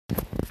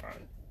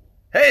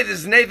Hey, this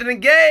is Nathan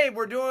and Gabe.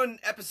 We're doing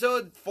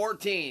episode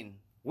 14.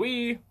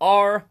 We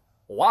are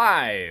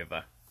live.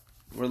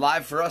 We're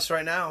live for us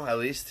right now, at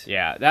least.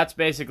 Yeah, that's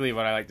basically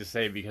what I like to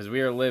say because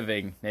we are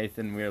living.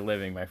 Nathan, we are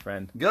living, my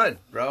friend. Good,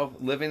 bro.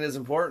 Living is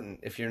important.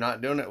 If you're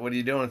not doing it, what are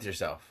you doing with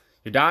yourself?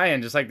 You're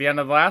dying, just like the end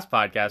of the last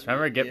podcast.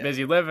 Remember, get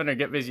busy living or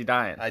get busy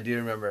dying. I do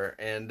remember,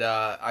 and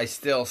I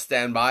still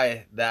stand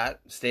by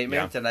that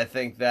statement, and I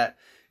think that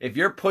if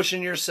you're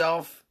pushing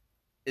yourself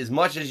as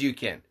much as you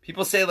can,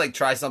 people say, like,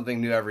 try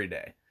something new every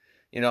day,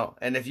 you know,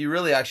 and if you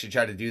really actually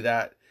try to do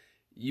that,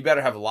 you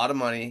better have a lot of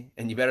money,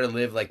 and you better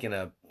live, like, in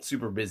a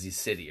super busy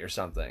city or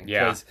something.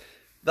 Yeah. Because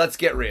let's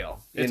get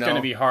real. It's going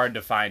to be hard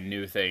to find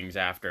new things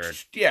after.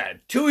 Yeah,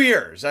 2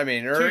 years. I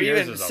mean, or 2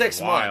 years even is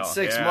 6 months.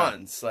 6 Yeah.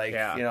 months. Like,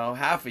 you know,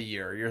 half a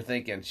year. You're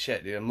thinking,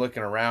 shit, dude, I'm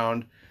looking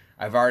around.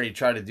 I've already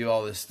tried to do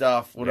all this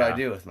stuff. What do I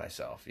do with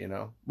myself, you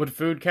know? Would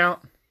food count?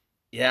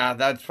 Yeah,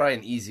 that's probably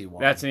an easy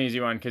one. That's an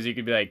easy one because you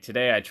could be like,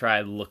 today I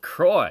tried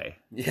LaCroix.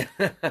 Yeah.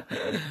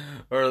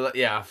 Or,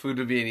 yeah, food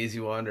would be an easy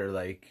one. Or,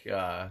 like,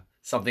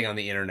 something on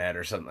the internet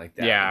or something like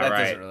that. Yeah, that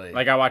right. Doesn't really...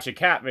 Like I watched a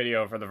cat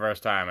video for the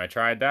first time. I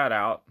tried that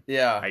out.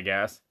 Yeah. I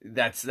guess.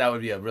 That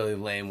would be a really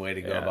lame way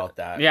to go about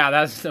that. Yeah,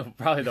 that's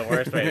probably the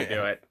worst way to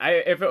do it.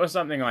 If it was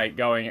something like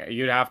going,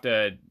 you'd have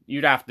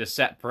to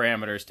set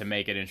parameters to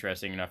make it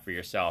interesting enough for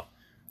yourself.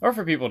 Or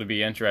for people to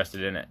be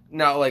interested in it.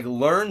 Now, like,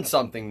 learn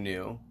something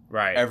new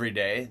right every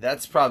day.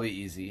 That's probably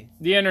easy.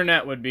 The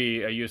internet would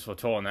be a useful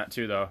tool in that,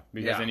 too, though.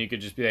 Because then you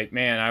could just be like,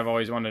 man, I've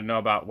always wanted to know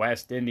about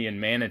West Indian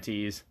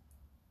manatees.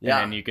 Yeah.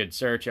 And then you could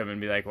search them and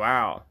be like,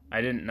 wow,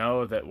 I didn't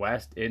know that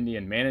West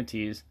Indian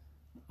manatees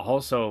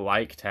also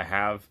like to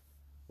have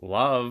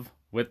love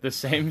with the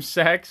same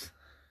sex.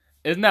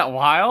 Isn't that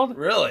wild?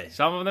 Really?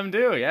 Some of them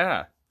do,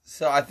 yeah.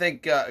 So I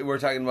think we're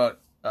talking about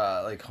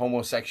like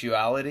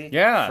homosexuality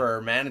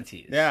for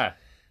manatees. Yeah.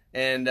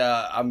 And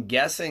I'm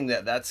guessing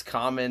that that's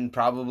common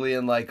probably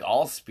in like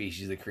all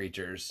species of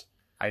creatures.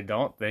 I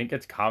don't think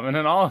it's common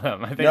in all of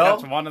them. I think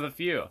that's one of the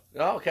few.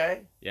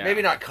 Okay. Yeah.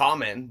 Maybe not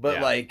common,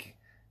 but like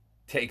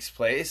takes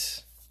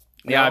place.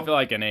 Yeah, I feel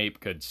like an ape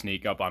could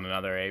sneak up on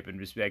another ape and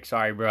just be like,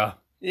 sorry, bro.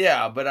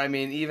 Yeah, but I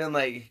mean, even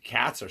like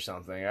cats or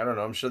something. I don't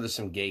know. I'm sure there's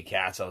some gay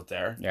cats out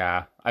there.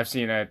 Yeah, I've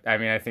seen it. I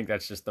mean, I think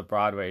that's just the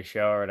Broadway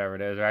show or whatever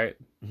it is, right?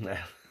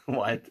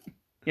 What?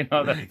 You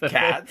know, the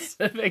cats?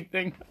 The big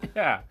thing.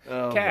 Yeah,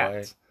 oh,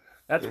 cats. Boy.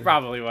 That's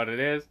probably what it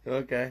is.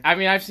 Okay. I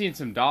mean, I've seen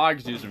some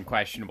dogs do some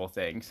questionable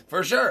things.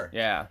 For sure.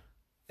 Yeah.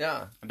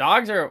 Yeah.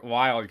 Dogs are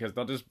wild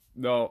because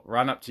they'll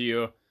run up to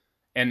you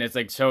and it's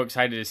like so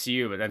excited to see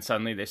you, but then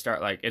suddenly they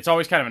start like, it's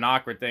always kind of an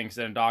awkward thing because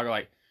then a dog will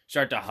like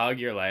start to hug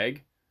your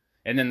leg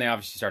and then they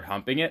obviously start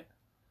humping it.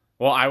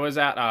 Well, I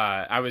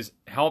was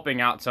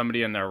helping out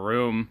somebody in their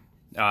room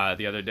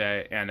the other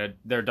day and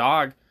their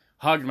dog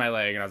hugged my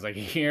leg and I was like,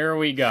 here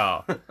we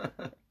go.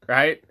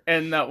 Right?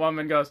 And that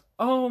woman goes,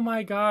 oh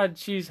my God,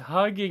 she's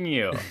hugging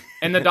you.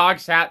 And the dog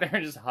sat there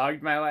and just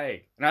hugged my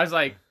leg. And I was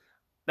like,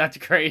 that's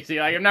crazy.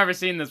 Like, I've never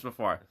seen this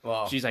before.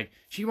 Wow. She's like,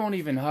 she won't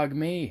even hug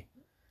me.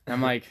 And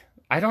I'm like,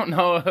 I don't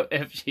know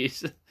if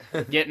she's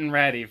getting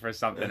ready for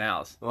something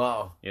else.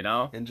 Wow. You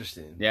know?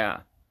 Interesting.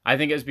 Yeah. I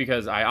think it's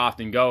because I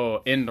often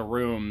go into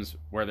rooms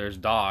where there's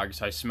dogs.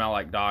 So I smell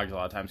like dogs a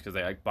lot of times because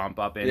they like bump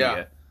up into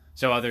you.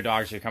 So other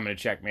dogs are coming to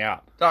check me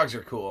out. Dogs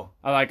are cool.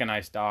 I like a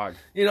nice dog.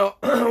 You know,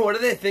 what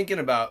are they thinking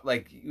about,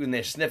 like, when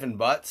they're sniffing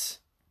butts?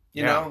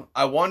 You know?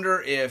 I wonder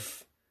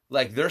if,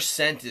 like, their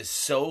scent is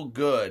so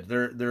good,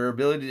 their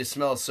ability to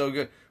smell is so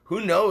good.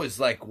 Who knows,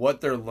 like, what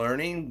they're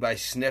learning by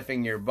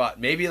sniffing your butt?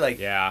 Maybe,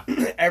 like,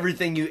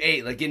 everything you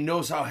ate. Like, it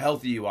knows how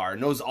healthy you are. It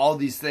knows all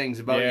these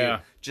things about you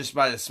just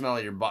by the smell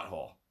of your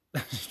butthole.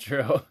 That's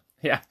true.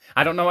 Yeah,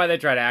 I don't know why they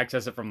try to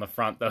access it from the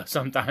front, though.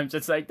 Sometimes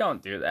it's like,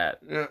 don't do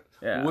that.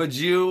 Yeah. Would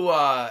you,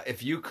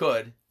 if you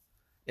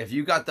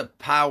got the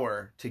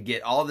power to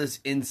get all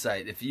this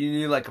insight, if you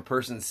knew like a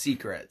person's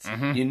secrets,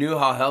 you knew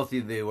how healthy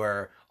they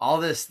were, all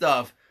this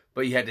stuff,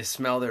 but you had to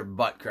smell their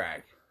butt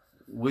crack,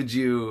 would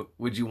you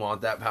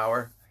want that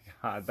power?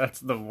 God, that's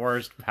the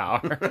worst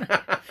power.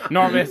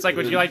 Normally, it's like,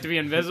 would you like to be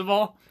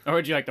invisible or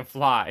would you like to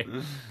fly?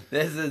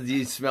 This is,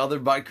 you smell their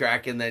butt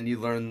crack and then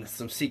you learn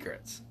some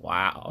secrets.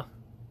 Wow.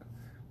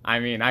 I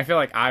mean, I feel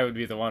like I would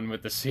be the one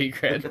with the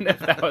secret if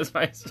that was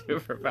my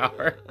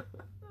superpower.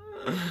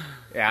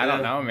 Yeah, I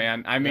don't know,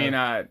 man. I mean,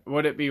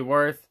 would it be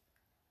worth...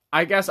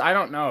 I guess, I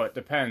don't know. It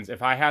depends.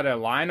 If I had a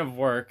line of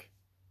work...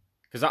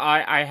 Because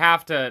I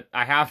have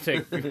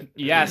to...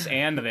 yes,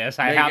 and this.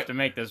 I have to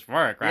make this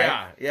work,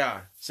 right?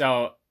 Yeah.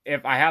 So,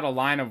 if I had a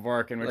line of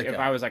work in which... Like if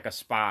I was like a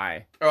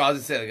spy... Or I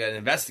was going to say like an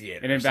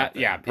investigator.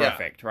 Yeah,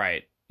 perfect,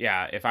 right.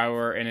 Yeah, if I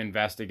were an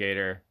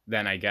investigator,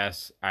 then I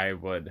guess I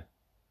would...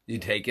 You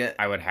take it?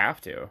 I would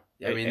have to.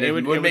 I mean, it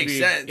would make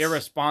sense.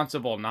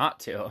 Irresponsible not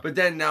to. But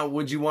then now,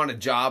 would you want a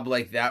job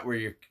like that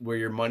where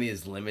your money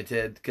is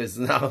limited? Because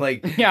now,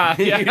 like, you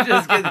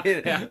just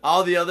get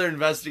all the other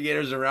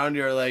investigators around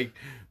you are like,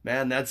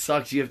 man, that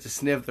sucks. You have to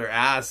sniff their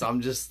ass.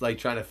 I'm just like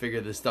trying to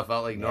figure this stuff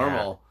out like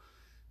normal.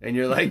 And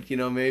you're like,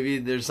 maybe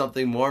there's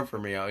something more for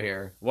me out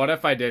here. What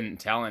if I didn't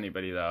tell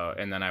anybody, though,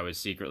 and then I was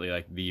secretly,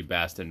 like, the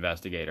best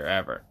investigator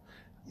ever?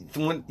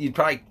 You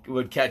probably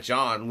would catch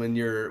on when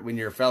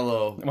your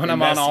fellow I'm on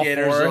all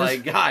investigators fours. are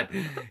like, God,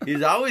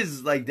 he's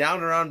always, like,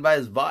 down around by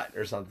his butt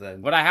or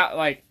something. But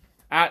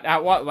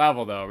at what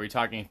level, though? Are we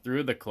talking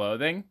through the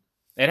clothing?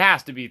 It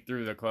has to be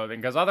through the clothing,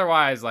 because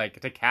otherwise,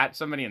 like, to catch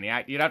somebody in the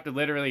act, you'd have to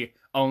literally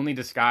only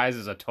disguise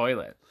as a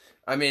toilet.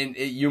 I mean,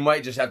 you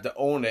might just have to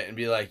own it and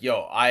be like,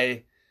 yo,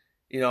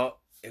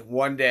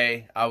 one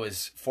day I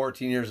was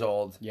 14 years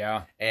old.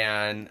 Yeah.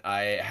 And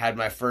I had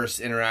my first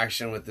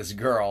interaction with this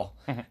girl,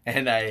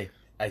 and I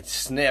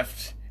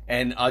sniffed,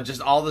 and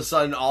just all of a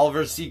sudden, all of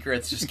her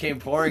secrets just came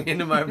pouring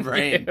into my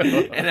brain.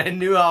 And I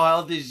knew how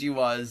healthy she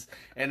was,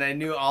 and I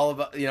knew all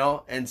about,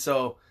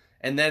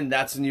 and then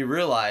that's when you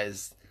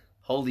realize,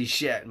 holy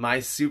shit, my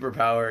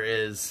superpower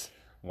is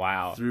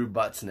through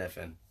butt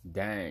sniffing.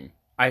 Dang.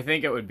 I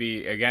think it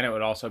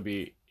would also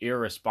be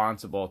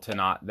irresponsible to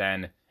not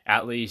then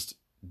at least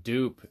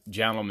dupe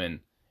gentlemen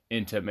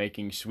into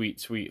making sweet,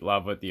 sweet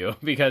love with you,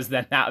 because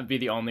then that would be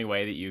the only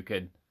way that you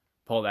could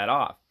pull that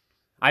off.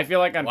 I feel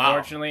like,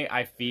 unfortunately,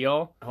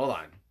 Hold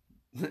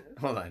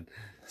on.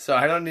 So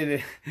I don't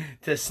need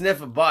to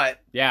sniff a butt.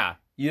 Yeah.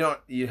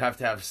 You have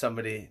to have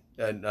somebody,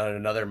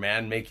 another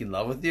man making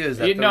love with you? Is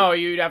that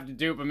you'd have to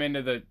dupe them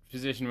into the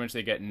position in which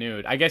they get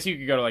nude. I guess you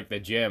could go to, like, the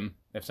gym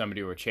if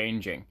somebody were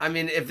changing. I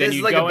mean, if then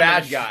it's like a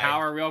bad guy.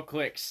 Shower real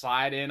quick,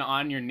 slide in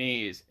on your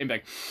knees, and be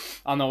like,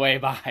 on the way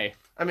by.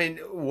 I mean,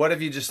 what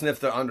if you just sniff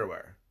their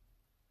underwear?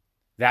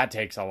 That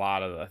takes a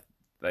lot of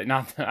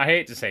I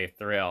hate to say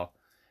thrill,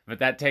 but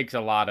that takes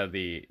a lot of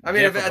the I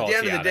mean, if at the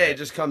end of the day, it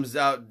just comes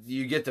out,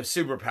 you get the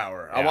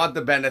superpower. Yeah. I want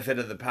the benefit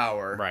of the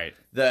power. Right.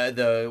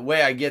 The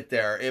way I get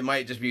there, it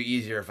might just be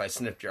easier if I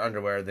sniffed your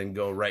underwear than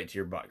go right to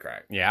your butt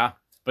crack. Yeah.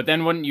 But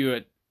then wouldn't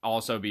you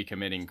also be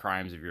committing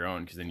crimes of your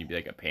own, because then you'd be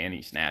like a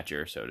panty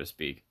snatcher, so to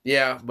speak?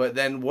 Yeah, but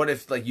then what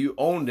if, like, you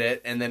owned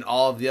it, and then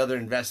all of the other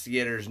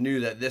investigators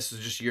knew that this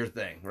was just your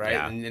thing, right?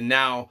 Yeah. And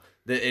now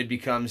that it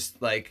becomes,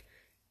 like,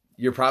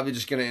 you're probably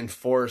just going to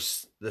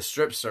enforce the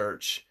strip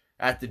search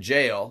at the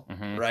jail,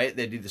 right?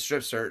 They do the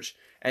strip search,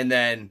 and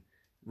then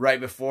right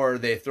before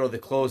they throw the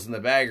clothes in the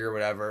bag or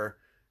whatever,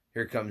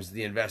 here comes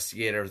the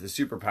investigator with the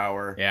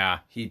superpower. Yeah.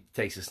 He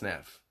takes a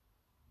sniff.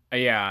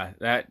 Yeah,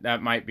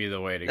 that might be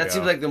the way to go. That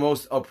seems like the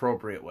most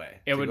appropriate way.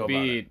 It would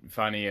be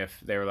funny if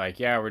they were like,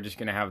 yeah, we're just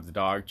going to have the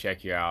dog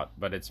check you out,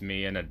 but it's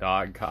me in a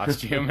dog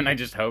costume, and I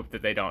just hope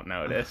that they don't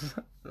notice.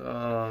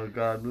 Oh,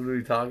 God, what are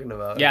we talking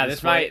about? Yeah,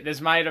 this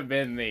might have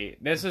been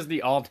this is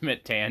the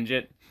ultimate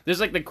tangent. This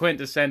is like the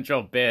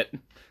quintessential bit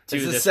to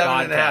this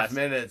podcast. It's 7.5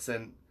 minutes,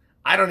 and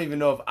I don't even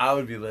know if I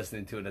would be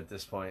listening to it at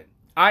this point.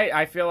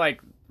 I feel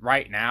like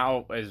right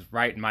now is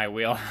right in my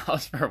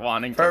wheelhouse for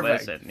wanting to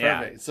listen. Perfect.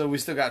 Yeah. So we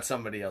still got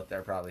somebody out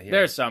there probably here.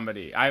 There's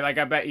somebody. I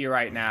bet you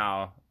right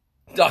now.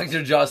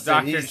 Dr.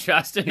 Justin.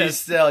 Justin. He's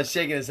still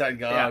shaking his head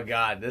going, oh,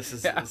 God, this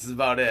is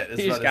about it.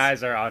 These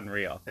guys are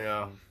unreal.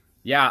 Yeah.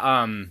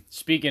 Yeah,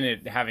 speaking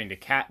of having to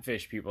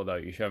catfish people, though,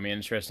 you showed me an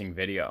interesting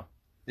video.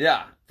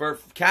 Yeah, for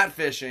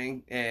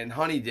catfishing and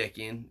honey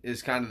dicking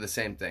is kind of the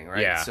same thing,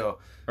 right? Yeah, so,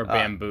 or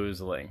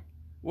bamboozling.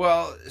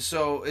 Well,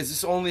 so is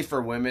this only for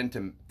women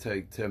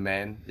to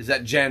men? Is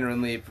that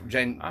generally...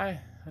 I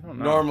don't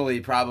know.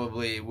 Normally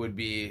probably would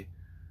be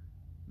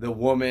the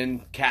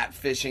woman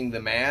catfishing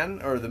the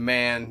man, or the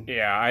man...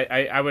 Yeah,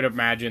 I would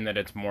imagine that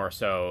it's more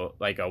so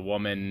like a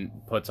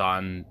woman puts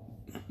on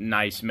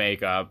nice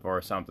makeup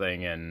or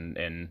something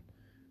and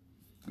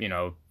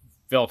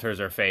filters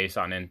her face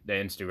on the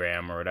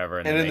Instagram or whatever.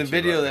 And in the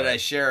video that I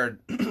shared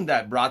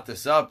that brought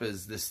this up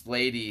is this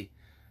lady,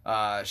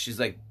 she's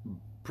like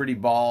pretty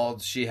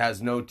bald, she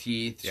has no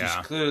teeth, she's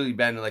clearly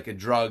been like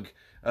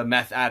a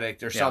meth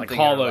addict or something. Like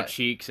hollow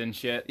cheeks and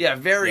shit. Yeah,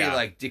 very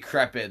like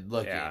decrepit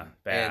looking bad.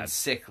 and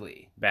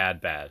sickly.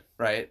 Bad.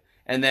 Right?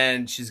 And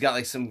then she's got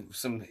like some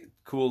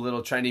cool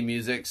little trendy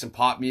music, some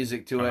pop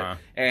music to it,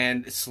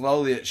 and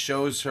slowly it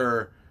shows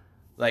her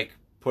like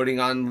putting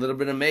on a little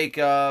bit of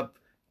makeup,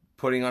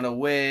 putting on a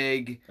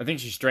wig. I think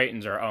she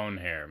straightens her own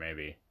hair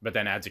maybe, but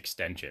then adds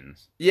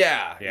extensions.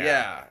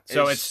 Yeah.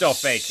 So it's still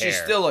fake hair. She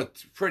still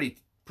looked pretty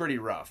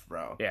rough,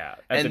 bro. Yeah.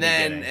 And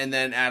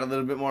then add a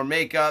little bit more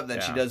makeup,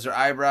 then she does her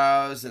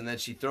eyebrows, and then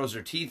she throws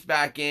her teeth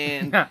back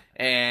in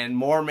and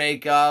more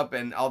makeup,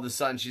 and all of a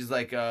sudden she's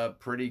like a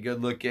pretty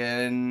good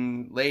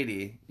looking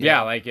lady. Yeah,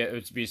 know? Like it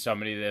would be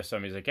somebody's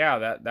like,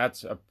 yeah,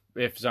 that's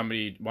if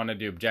somebody wanted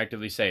to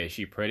objectively say, is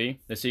she pretty?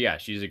 They say, yeah,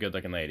 she's a good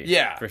looking lady.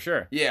 Yeah. For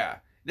sure. Yeah.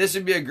 This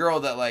would be a girl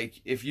that, like,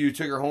 if you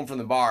took her home from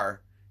the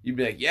bar, you'd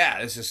be like,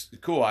 yeah, this is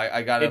cool.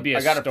 I got a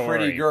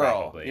pretty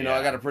girl. Probably,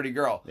 I got a pretty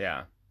girl.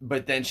 Yeah.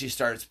 But then she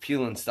starts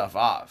peeling stuff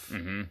off.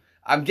 Mm-hmm.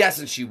 I'm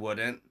guessing she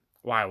wouldn't.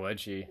 Why would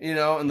she?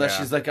 Unless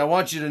she's like, I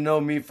want you to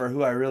know me for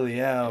who I really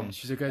am. And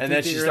she's like, and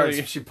then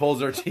she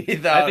pulls her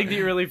teeth out. I think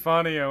you're really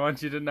funny. I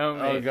want you to know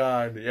me. Oh,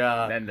 God,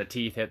 yeah. And then the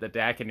teeth hit the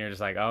deck, and you're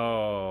just like,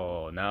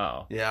 oh,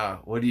 no. Yeah,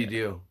 what do you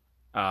do?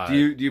 Do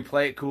you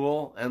play it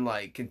cool and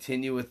like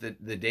continue with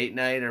the date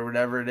night or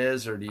whatever it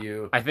is, or do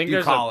you? I think do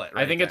you call it.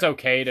 I think it's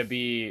okay to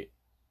be.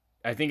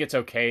 I think it's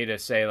okay to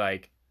say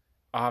like,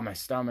 "Oh, my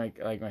stomach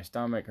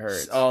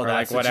hurts," Oh, or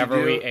that's like whatever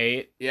what you do? we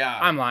ate. Yeah,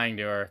 I'm lying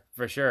to her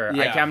for sure.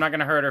 Yeah. I'm not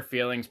gonna hurt her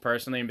feelings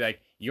personally and be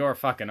like, "You're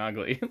fucking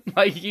ugly.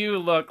 Like you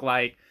look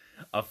like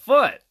a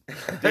foot,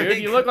 dude.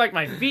 You look like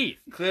my feet."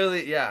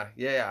 Clearly,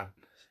 yeah.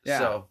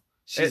 So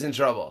she's in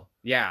trouble.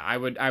 Yeah, I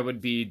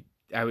would be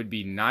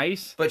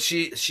nice, But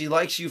she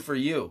likes you for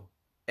you,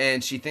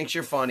 and she thinks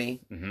you're funny,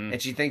 mm-hmm.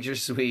 and she thinks you're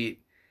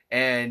sweet,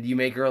 and you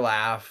make her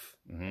laugh,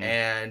 Mm-hmm.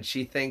 and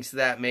she thinks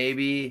that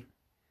maybe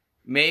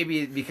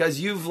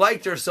because you've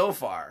liked her so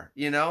far,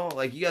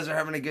 like you guys are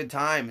having a good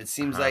time. It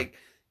seems like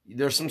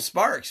there's some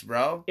sparks,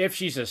 bro. If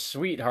she's a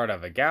sweetheart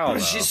of a gal, though.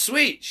 She's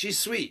sweet.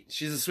 She's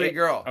a sweet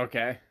girl.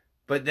 Okay.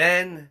 But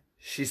then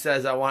she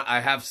says, I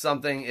have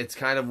something. It's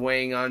kind of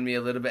weighing on me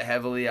a little bit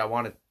heavily. I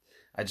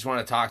just want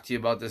to talk to you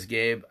about this,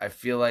 Gabe. I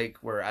feel like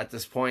we're at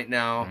this point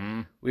now.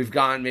 Mm-hmm. We've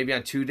gone maybe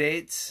on 2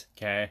 dates.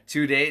 Okay.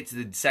 2 dates,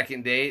 the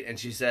second date, and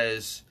she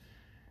says,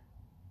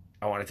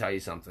 I want to tell you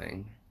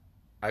something.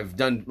 I've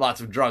done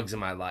lots of drugs in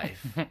my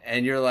life.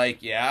 And you're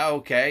like, yeah,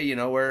 okay,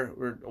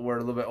 we're a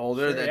little bit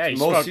older. Sure, yeah, you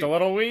smoked a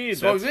little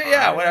weed.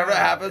 Yeah, whatever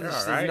happens. She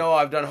says, right. no,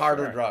 I've done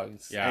harder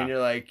drugs. Yeah. And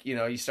you're like,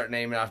 you start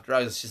naming off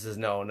drugs. She says,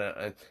 no.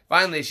 And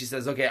finally, she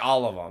says, okay,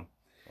 all of them.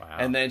 Wow.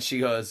 And then she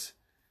goes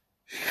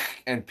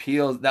and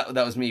peels. That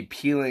was me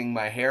peeling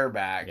my hair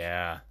back.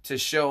 Yeah. To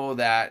show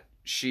that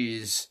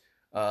she's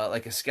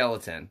like a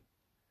skeleton.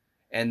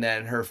 And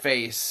then her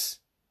face,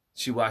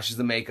 she washes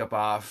the makeup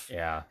off.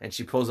 Yeah. And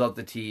she pulls out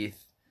the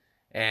teeth.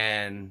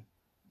 And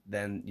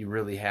then you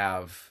really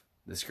have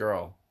this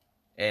girl.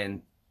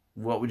 And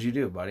what would you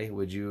do, buddy?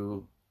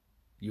 You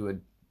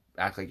would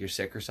act like you're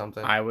sick or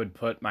something? I would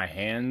put my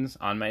hands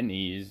on my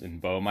knees and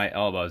bow my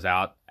elbows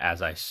out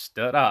as I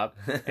stood up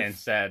and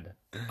said,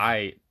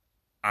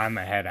 I'm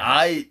a head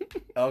out.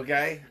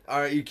 Okay. All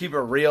right, you keep it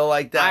real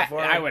like that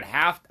for me?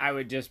 I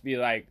would just be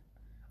like,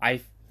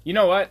 you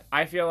know what?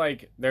 I feel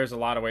like there's a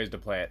lot of ways to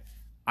play it.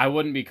 I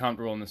wouldn't be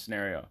comfortable in the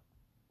scenario.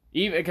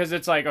 Even because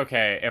it's like,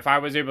 okay, if I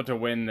was able to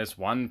win this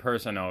one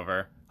person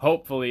over,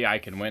 hopefully I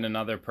can win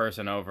another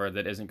person over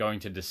that isn't going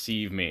to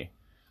deceive me.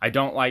 I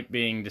don't like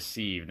being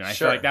deceived. And I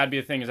feel like that'd be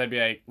the thing is I'd be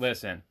like,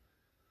 listen,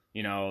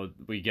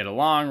 we get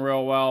along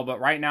real well, but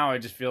right now I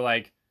just feel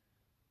like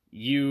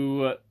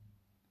you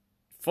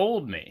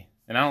fooled me.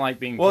 And I don't like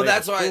being well,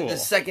 that's why the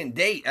second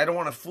date, I don't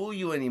want to fool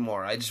you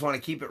anymore. I just want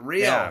to keep it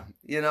real,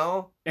 And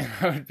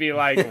I would be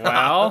like,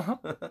 well,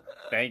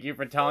 thank you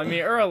for telling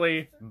me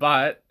early,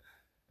 but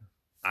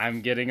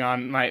I'm getting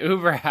on my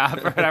Uber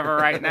app or whatever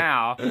right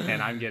now,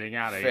 and I'm getting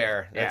out of here.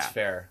 Fair. That's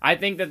fair. I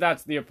think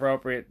that's the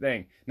appropriate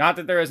thing. Not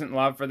that there isn't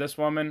love for this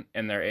woman,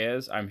 and there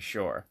is, I'm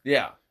sure.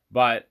 Yeah.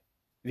 But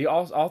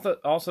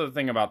also the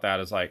thing about that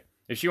is, like,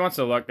 if she wants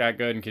to look that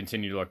good and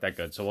continue to look that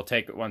good, so we'll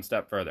take it one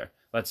step further.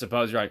 Let's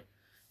suppose you're like,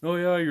 oh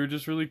yeah, you're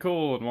just really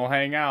cool, and we'll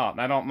hang out,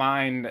 and I don't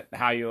mind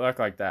how you look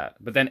like that.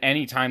 But then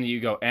anytime that you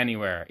go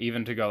anywhere,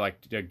 even to go, like,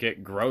 to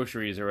get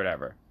groceries or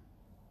whatever,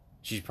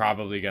 she's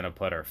probably going to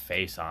put her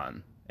face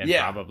on. And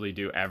probably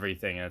do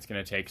everything, and it's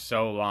going to take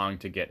so long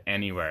to get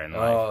anywhere in life.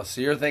 Oh, so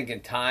you're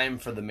thinking time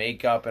for the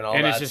makeup and all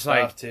and that it's just stuff,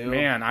 like, too?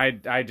 Man,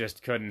 I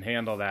just couldn't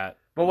handle that.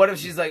 But what if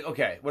she's like,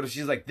 okay,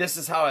 this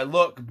is how I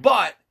look,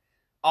 but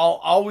I'll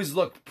always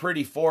look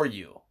pretty for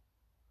you.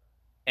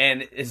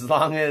 And as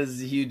long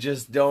as you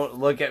just don't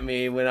look at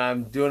me when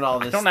I'm doing all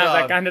this stuff. I don't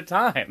have that kind of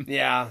time.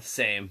 Yeah,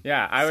 same.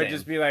 Yeah, I would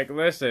just be like,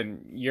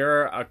 listen,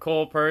 you're a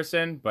cool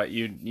person, but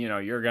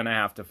you're going to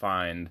have to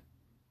find...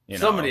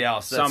 somebody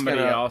else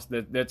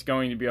that's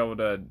going to be able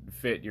to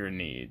fit your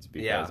needs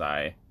because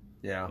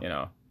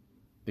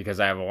because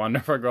I have a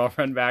wonderful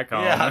girlfriend back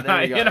home. Yeah,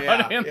 there you go.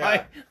 What I mean?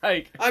 Yeah.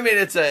 Like, I mean,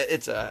 it's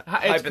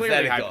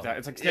hypothetical.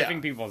 It's like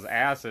sniffing people's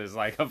asses.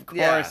 Like, of course,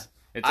 yeah.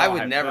 It's I all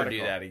would never do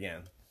hypothetical. that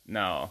again.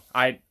 No,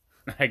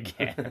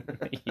 again,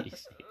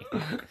 easy.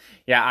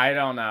 Yeah, I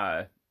don't.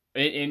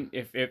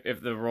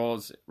 If the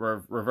roles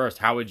were reversed,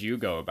 how would you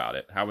go about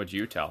it? How would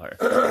you tell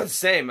her?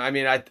 Same. I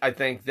mean, I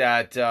think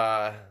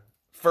that.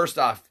 First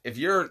off, if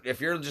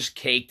you're just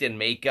caked in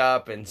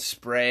makeup and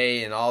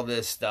spray and all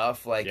this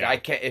stuff, like I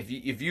can't.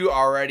 If you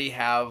already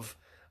have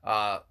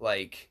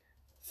like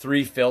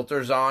 3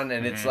 filters on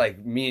and it's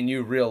like me and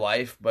you real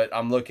life, but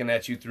I'm looking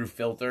at you through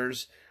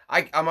filters,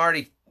 I'm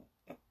already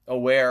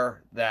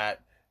aware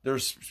that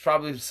there's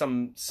probably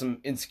some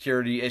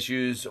insecurity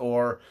issues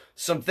or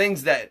some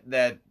things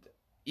that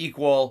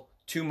equal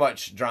too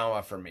much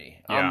drama for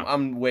me. Yeah.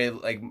 I'm way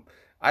like.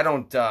 I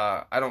don't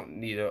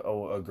need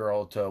a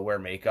girl to wear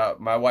makeup.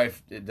 My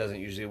wife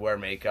doesn't usually wear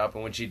makeup,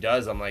 and when she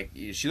does, I'm like,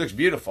 she looks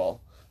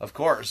beautiful, of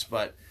course,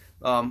 but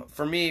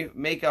for me,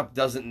 makeup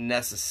doesn't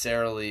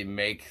necessarily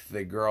make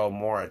the girl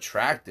more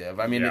attractive.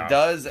 I mean, it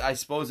does. I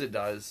suppose it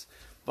does,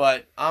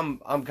 but I'm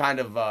kind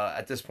of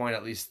at this point,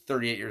 at least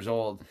 38 years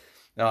old.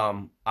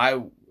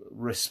 I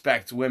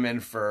respect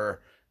women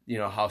for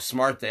how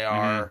smart they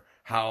are.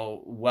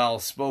 how well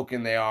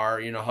spoken they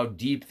are, you know, how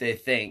deep they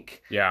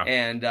think. Yeah.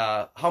 And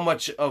how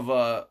much of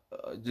a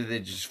do they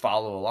just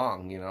follow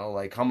along, you know?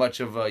 Like how much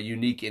of a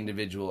unique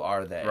individual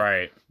are they?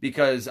 Right.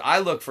 Because I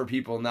look for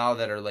people now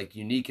that are like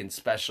unique and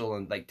special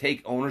and like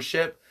take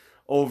ownership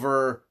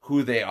over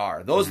who they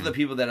are. Those are the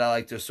people that I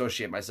like to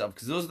associate myself,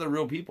 because those are the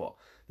real people.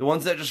 The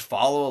ones that just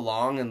follow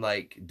along and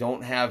like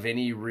don't have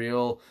any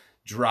real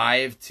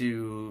drive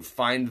to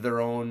find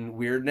their own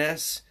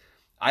weirdness.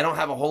 I don't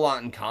have a whole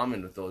lot in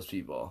common with those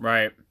people.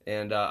 Right.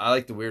 And I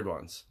like the weird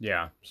ones.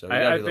 Yeah. So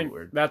I think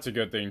that's a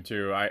good thing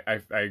too. I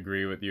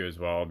agree with you as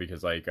well,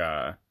 because like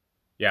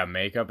yeah,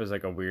 makeup is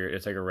like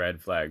it's like a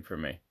red flag for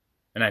me.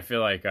 And I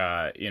feel like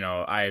you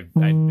know, I've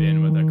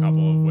been with a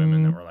couple of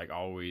women that were like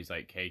always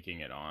like caking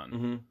it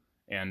on.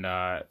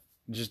 And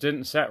just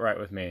didn't set right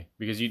with me,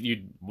 because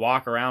you'd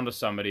walk around with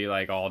somebody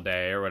like all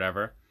day or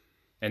whatever,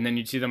 and then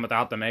you'd see them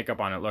without the makeup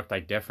on. It looked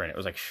like different. It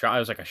was like it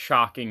was like a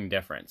shocking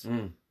difference.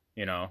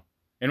 You know.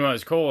 And what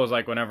was cool was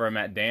like whenever I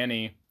met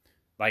Danny,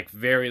 like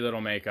very little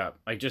makeup,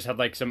 like just had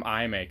like some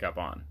eye makeup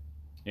on,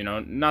 you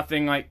know,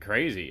 nothing like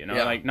crazy, you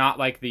know, like not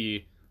like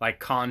the like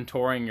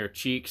contouring your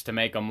cheeks to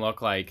make them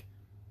look like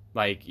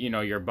you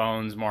know, your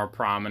bones more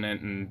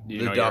prominent and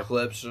you know, duck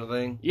lips or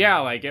thing. Yeah,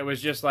 like it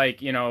was just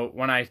like, you know,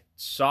 when I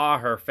saw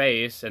her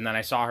face and then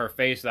I saw her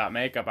face without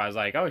makeup, I was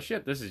like, oh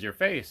shit, this is your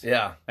face.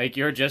 Yeah, like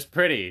you're just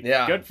pretty.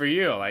 Yeah, good for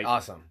you. Like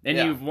awesome. And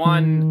you've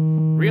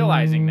won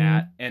realizing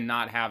that and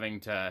not having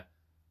to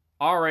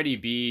already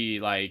be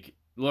like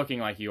looking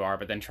like you are,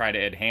 but then try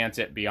to enhance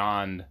it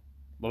beyond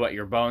what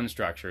your bone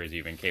structure is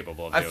even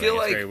capable of doing. I feel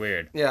like it's very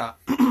weird. Yeah,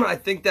 I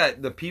think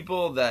that the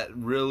people that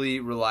really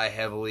rely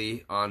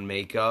heavily on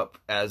makeup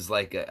as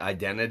like an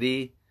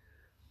identity,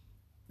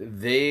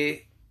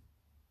 they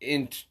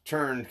in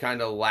turn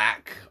kind of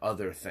lack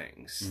other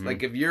things.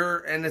 Like if you're,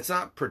 and it's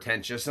not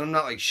pretentious, and I'm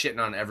not like shitting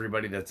on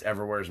everybody that's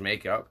ever wears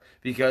makeup,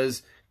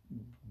 because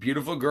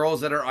beautiful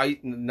girls that are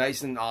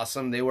nice and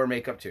awesome, they wear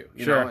makeup too.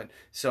 You know? And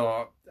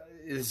so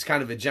it's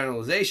kind of a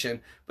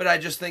generalization, but I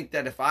just think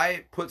that if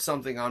I put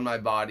something on my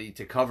body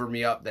to cover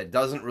me up that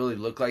doesn't really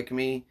look like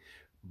me,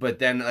 but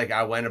then like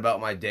I went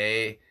about my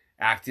day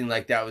acting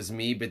like that was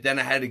me, but then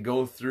I had to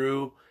go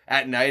through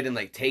at night and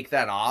like take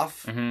that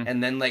off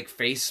and then like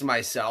face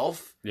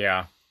myself.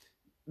 Yeah.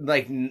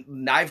 Like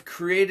I've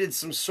created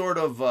some sort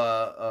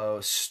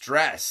of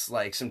stress,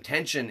 like some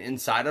tension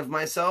inside of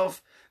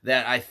myself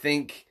that I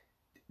think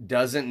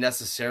doesn't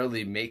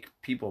necessarily make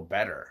people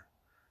better,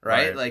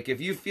 right? Like if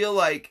you feel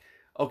like,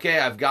 okay,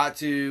 I've got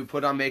to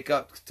put on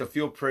makeup to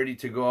feel pretty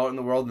to go out in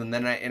the world, and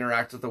then I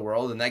interact with the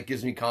world, and that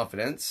gives me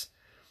confidence.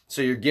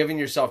 So you're giving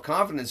yourself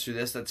confidence through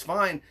this, that's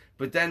fine.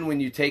 But then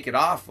when you take it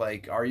off,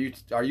 like, are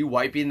you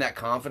wiping that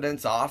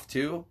confidence off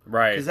too?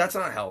 Right. Because that's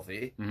not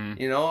healthy.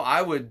 You know,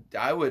 I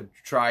would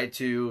try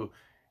to,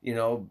 you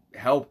know,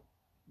 help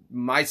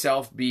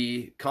myself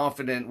be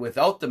confident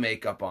without the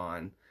makeup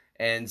on.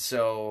 And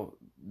so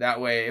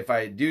that way, if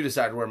I do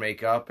decide to wear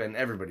makeup, and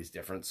everybody's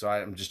different, so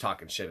I'm just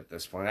talking shit at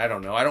this point. I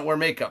don't know. I don't wear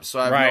makeup, so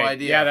I have no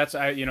idea. Yeah, that's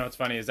you know, what's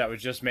funny is that was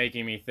just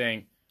making me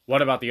think,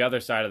 what about the other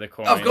side of the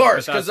coin? Of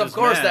course, because of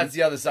course that's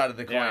the other side of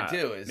the coin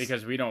too. Is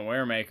because we don't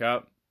wear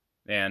makeup,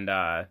 and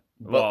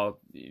well,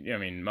 I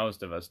mean,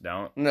 most of us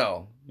don't.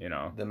 No, you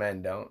know, the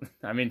men don't.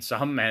 I mean,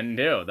 some men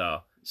do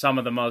though. Some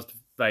of the most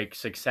like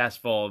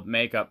successful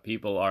makeup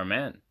people are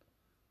men.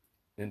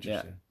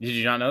 Interesting. Yeah. Did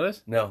you not know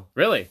this? No.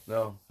 Really?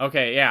 No.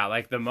 Okay, yeah,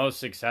 like the most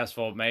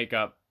successful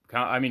makeup,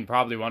 I mean,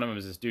 probably one of them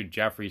is this dude,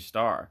 Jeffree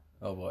Star.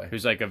 Oh, boy.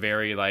 Who's like a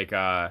very, like,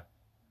 I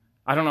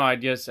don't know,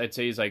 I'd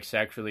say he's like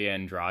sexually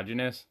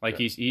androgynous. Like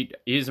he's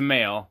a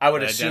male. I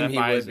would assume he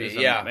would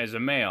be, as a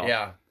male.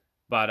 Yeah.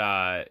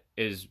 But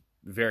is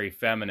very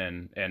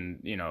feminine and,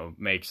 you know,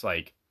 makes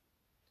like...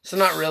 So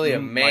not really a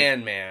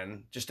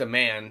man, just a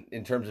man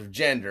in terms of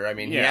gender. I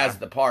mean, he has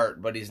the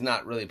part, but he's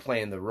not really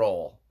playing the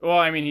role. Well,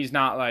 I mean, he's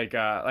not like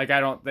I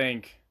don't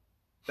think,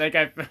 like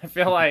I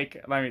feel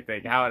like, let me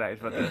think, how would I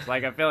put this?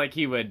 Like I feel like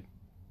he would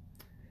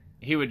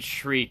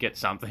shriek at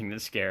something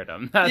that scared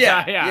him.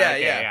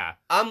 Yeah.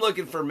 I'm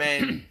looking for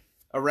men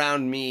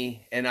around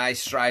me, and I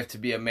strive to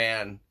be a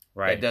man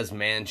that does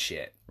man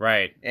shit.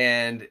 Right.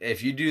 And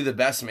if you do the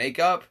best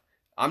makeup,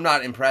 I'm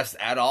not impressed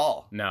at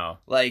all. No.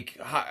 Like,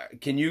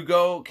 can you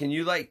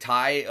like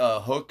tie a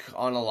hook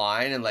on a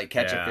line and like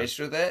catch a fish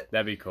with it?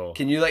 That'd be cool.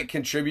 Can you like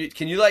contribute?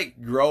 Can you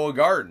like grow a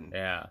garden?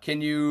 Yeah. Do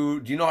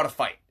you know how to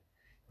fight?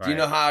 Right. Do you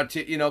know how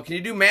to, can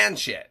you do man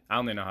shit? I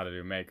only know how to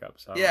do makeup.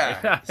 So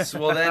yeah.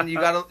 Well, then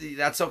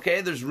that's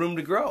okay. There's room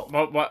to grow.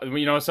 Well,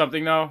 you know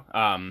something though?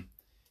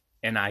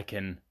 And I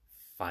can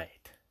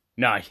fight.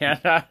 No, I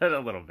can't.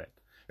 A little bit.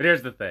 But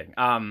here's the thing.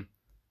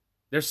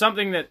 There's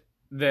something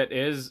that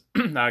is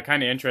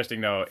kind of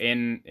interesting though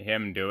in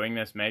him doing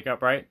this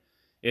makeup, right?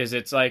 Is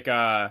it's like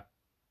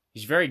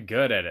he's very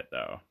good at it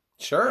though.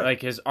 Sure.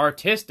 Like his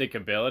artistic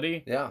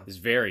ability is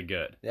very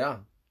good. Yeah.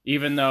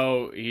 Even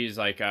though he's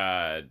like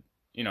kind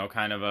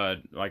of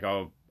a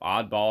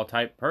oddball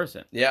type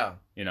person. Yeah.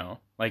 You know,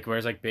 like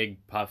wears like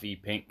big puffy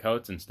pink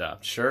coats and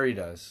stuff. Sure he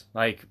does.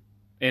 Like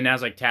and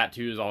has like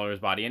tattoos all over his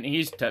body, and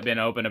he's been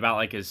open about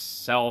like his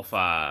self,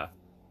 doesn't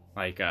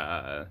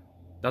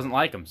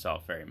like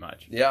himself very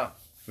much. Yeah,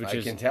 which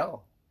I can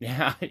tell.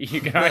 Yeah,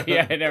 you can.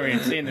 Yeah, I never even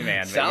seen the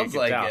man. But Sounds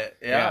like tell. it.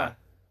 Yeah.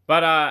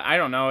 But I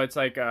don't know. It's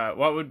like,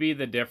 what would be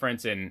the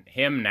difference in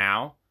him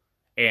now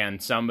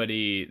and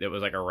somebody that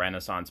was like a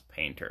Renaissance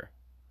painter?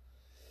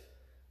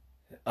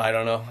 I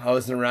don't know. I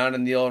wasn't around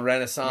in the old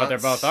Renaissance. But they're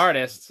both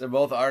artists. They're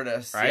both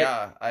artists, right?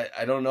 Yeah.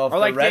 I don't know if or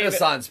the like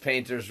Renaissance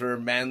painters were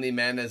manly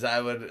men as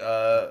I would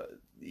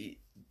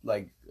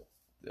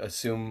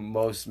assume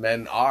most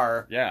men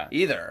are. Yeah.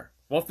 Either.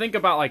 Well, think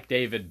about like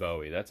David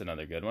Bowie. That's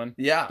another good one.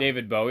 Yeah.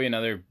 David Bowie,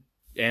 another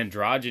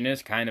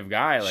androgynous kind of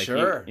guy. Like,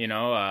 sure.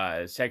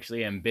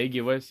 Sexually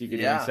ambiguous, you could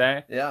even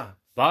say. Yeah.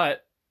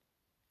 But,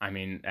 I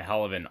mean, a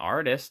hell of an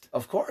artist.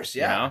 Of course,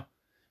 yeah.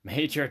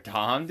 Major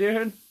Tom,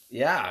 dude.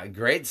 Yeah,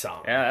 great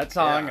song. Yeah, that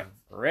song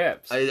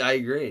rips. I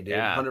agree, dude.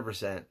 Yeah.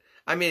 100%.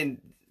 I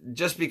mean,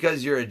 just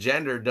because you're a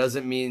gender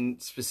doesn't mean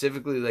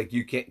specifically like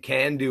you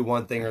can do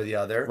one thing or the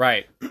other.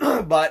 Right.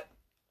 But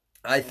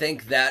I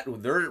think that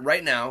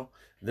right now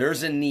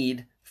there's a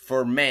need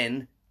for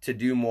men to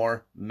do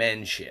more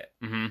men shit.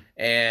 Mm-hmm.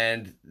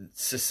 And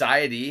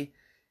society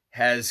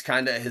has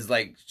shunned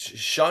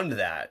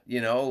that,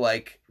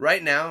 like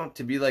right now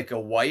to be like a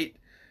white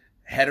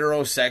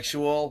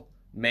heterosexual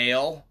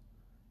male,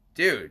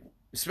 dude,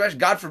 especially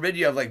God forbid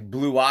you have like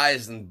blue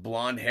eyes and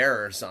blonde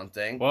hair or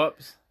something.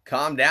 Whoops.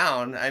 Calm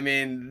down. I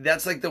mean,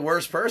 that's like the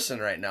worst person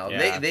right now.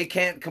 Yeah. They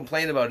can't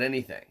complain about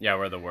anything. Yeah,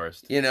 we're the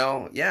worst.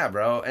 Yeah,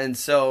 bro. And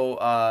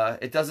so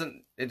it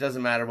doesn't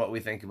matter what we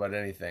think about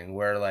anything.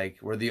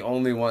 We're the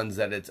only ones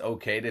that it's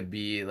okay to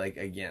be like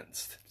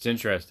against. It's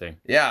interesting.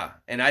 Yeah,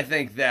 and I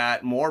think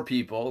that more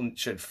people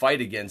should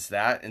fight against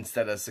that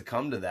instead of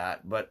succumb to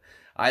that. But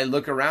I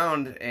look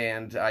around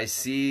and I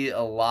see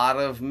a lot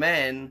of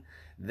men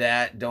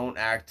that don't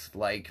act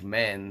like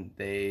men.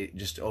 They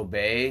just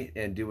obey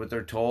and do what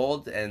they're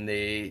told, and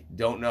they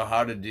don't know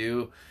how to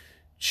do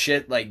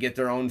shit like get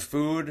their own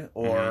food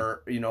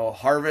or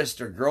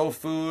harvest or grow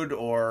food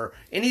or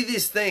any of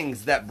these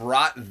things that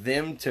brought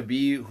them to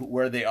be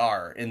where they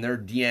are in their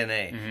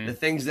DNA. The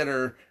things that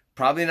are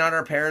probably not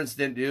our parents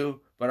didn't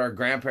do, but our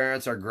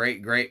grandparents, our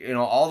great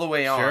all the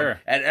way on. Sure.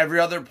 At every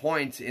other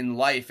point in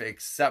life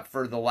except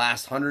for the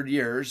last 100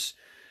 years.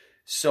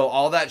 So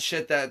all that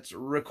shit that's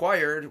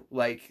required,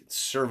 like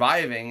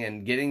surviving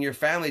and getting your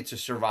family to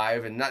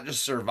survive, and not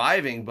just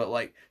surviving, but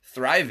like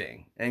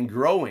thriving and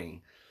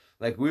growing.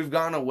 Like we've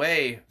gone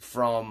away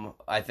from,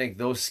 I think,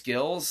 those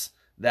skills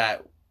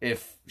that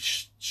if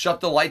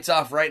shut the lights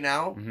off right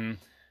now,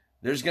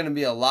 there's going to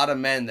be a lot of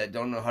men that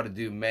don't know how to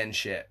do men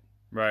shit.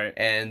 Right.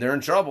 And they're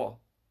in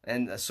trouble.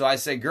 And so I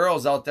say,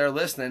 girls out there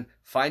listening,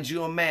 find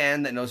you a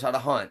man that knows how to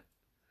hunt.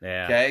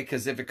 Yeah. Okay?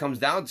 Because if it comes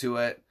down to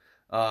it,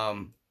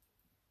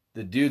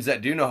 the dudes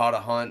that do know how to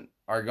hunt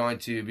are going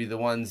to be the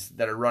ones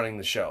that are running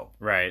the show.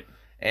 Right.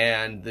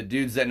 And the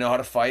dudes that know how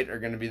to fight are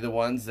going to be the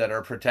ones that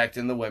are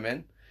protecting the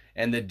women.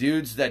 And the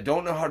dudes that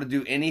don't know how to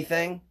do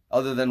anything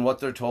other than what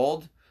they're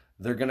told,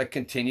 they're going to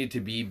continue to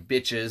be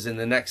bitches in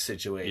the next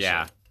situation.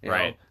 Yeah,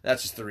 right.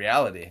 That's just the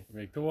reality.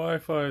 Make the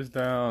Wi-Fi's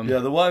down. Yeah,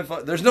 the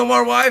Wi-Fi. There's no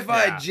more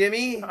Wi-Fi, Yeah.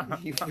 Jimmy.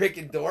 You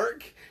freaking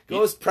dork.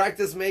 Go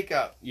practice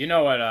makeup. You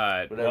know what?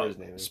 Whatever his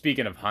name is.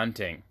 Speaking of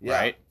hunting, Yeah.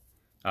 right?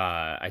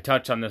 I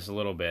touched on this a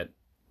little bit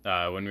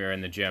when we were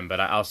in the gym, but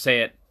I'll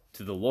say it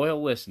to the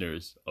loyal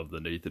listeners of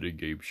the Nathan and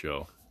Gabe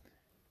show.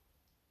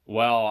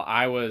 Well,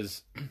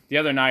 the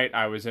other night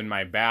I was in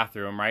my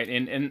bathroom, right?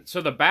 And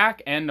so the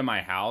back end of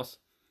my house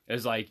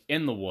is like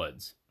in the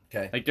woods.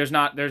 Okay. Like there's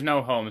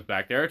no homes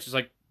back there. It's just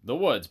like the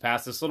woods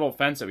past this little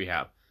fence that we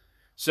have.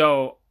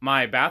 So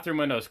my bathroom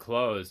window's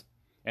closed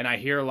and I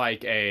hear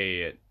like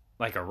a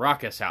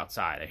ruckus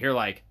outside. I hear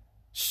like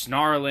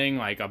snarling,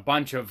 like a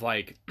bunch of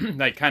like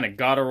like kind of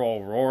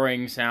guttural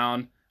roaring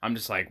sound. I'm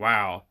just like,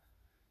 wow,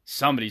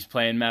 somebody's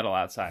playing metal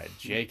outside.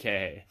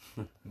 JK.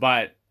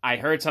 But I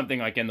heard something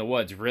like in the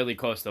woods really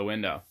close to the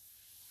window.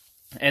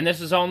 And this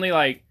is only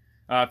like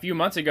a few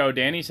months ago,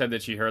 Danny said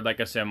that she heard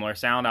like a similar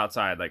sound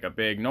outside, like a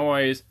big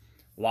noise,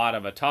 a lot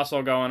of a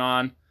tussle going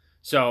on.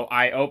 So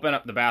I open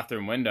up the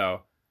bathroom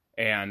window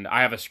and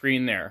I have a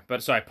screen there.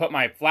 But so I put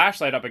my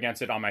flashlight up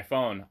against it on my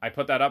phone. I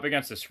put that up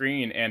against the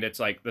screen and it's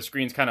like the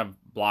screen's kind of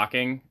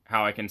blocking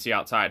how I can see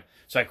outside.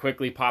 So I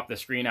quickly pop the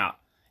screen out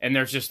and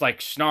there's just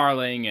like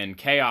snarling and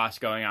chaos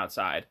going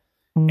outside.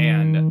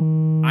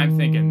 And I'm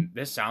thinking,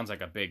 this sounds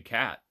like a big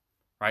cat,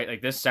 right?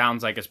 Like this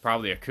sounds like it's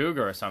probably a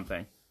cougar or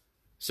something.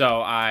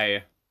 So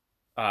I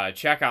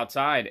check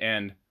outside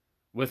and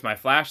with my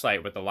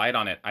flashlight, with the light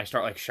on it, I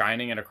start like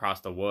shining it across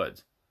the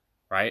woods,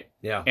 right?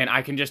 Yeah. And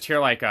I can just hear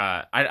like,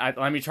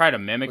 let me try to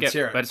mimic Let's it,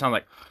 hear it. but it sounds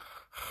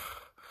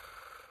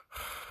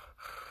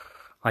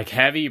like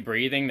heavy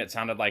breathing that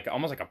sounded like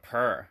almost like a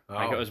purr.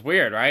 Like Oh. it was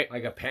weird, right?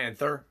 Like a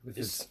panther with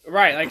his...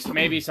 Right, like so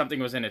maybe something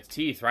was in its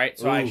teeth, right?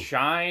 So I Ooh.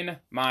 shine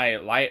my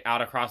light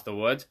out across the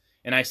woods,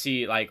 and I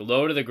see like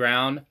low to the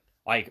ground,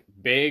 like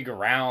big,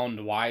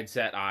 round, wide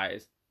set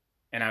eyes.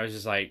 And I was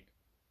just like,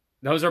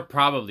 those are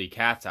probably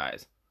cat's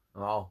eyes.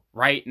 Oh.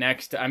 right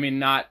next to, I mean,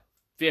 not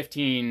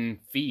 15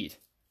 feet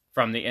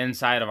from the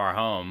inside of our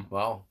home.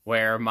 Wow.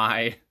 Where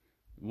my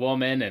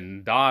woman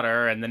and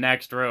daughter in the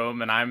next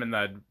room, and I'm in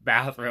the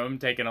bathroom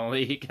taking a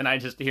leak, and I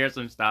just hear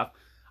some stuff.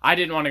 I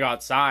didn't want to go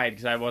outside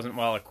because I wasn't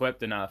well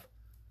equipped enough.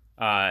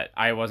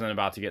 I wasn't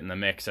about to get in the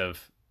mix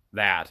of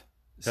that.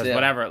 Because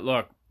whatever it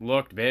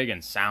looked big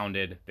and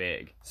sounded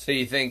big. So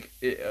you think,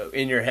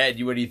 in your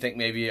head, what do you think,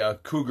 maybe a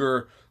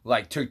cougar,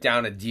 like, took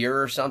down a deer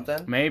or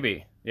something?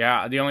 Maybe.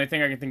 Yeah, the only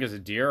thing I can think is a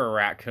deer or a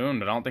raccoon,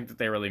 but I don't think that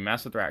they really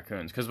mess with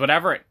raccoons. Because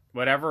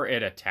whatever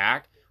it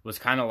attacked was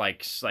kind of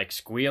like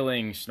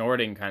squealing,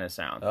 snorting kind of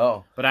sound.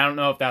 Oh. But I don't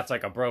know if that's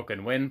like a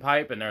broken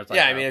windpipe, and there's like...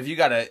 Yeah, I mean, if you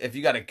got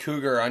a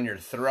cougar on your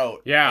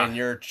throat, and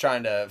you're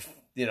trying to,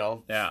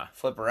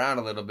 flip around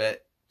a little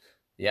bit,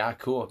 yeah,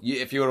 cool.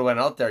 If you would have went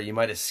out there, you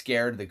might have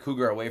scared the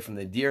cougar away from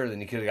the deer,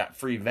 then you could have got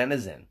free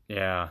venison.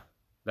 Yeah,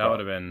 that would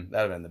have been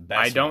the best.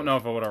 I don't know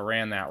if I would have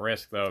ran that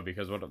risk, though,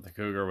 because what if the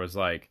cougar was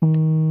like,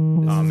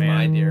 this is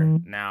my deer.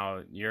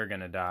 Now you're going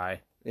to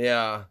die.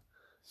 Yeah.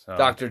 So,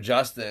 Dr.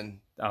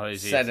 Justin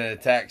sent in a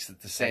text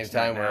at the same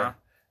time where,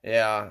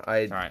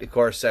 of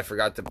course, I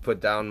forgot to put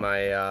down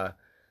my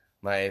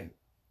my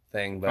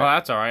thing. But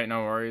that's all right.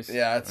 No worries.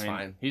 Yeah, that's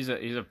fine. He's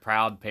a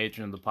proud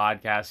patron of the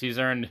podcast. He's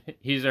earned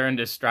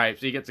his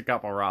stripes. He gets a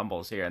couple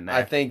rumbles here and there.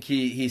 I think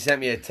he sent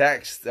me a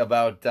text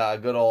about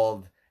good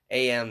old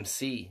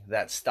AMC,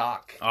 that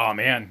stock. Oh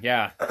man,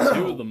 yeah,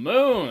 to the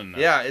moon.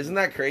 Yeah, isn't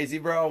that crazy,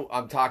 bro?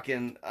 I'm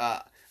talking.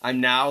 I'm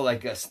now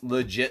like a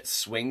legit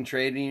swing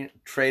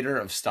trader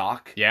of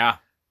stock. Yeah,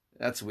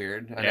 that's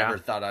weird. I never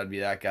thought I'd be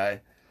that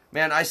guy.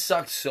 Man, I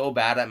sucked so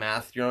bad at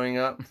math growing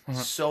up.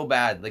 So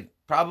bad. Like,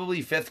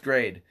 probably 5th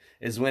grade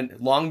is when,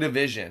 long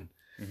division,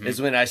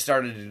 is when I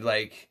started to,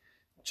 like,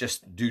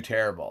 just do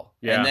terrible.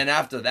 Yeah. And then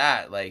after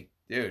that, like,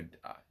 dude,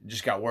 it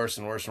just got worse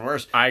and worse and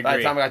worse. I agree. By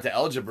the time I got to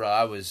algebra,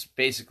 I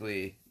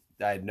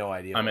had no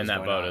idea I'm in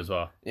that boat as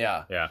well.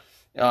 Yeah.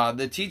 Yeah.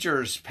 The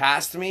teachers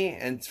passed me,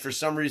 and for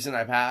some reason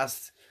I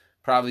passed,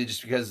 probably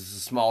just because it's a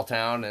small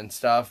town and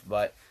stuff,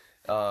 but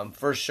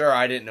for sure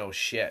I didn't know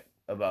shit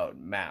about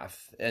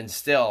math, and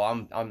still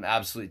I'm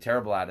absolutely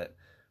terrible at it.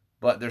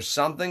 But there's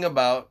something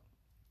about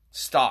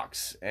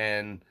stocks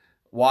and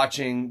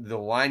watching the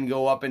line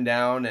go up and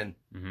down, and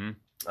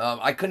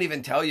I couldn't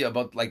even tell you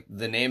about like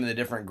the name of the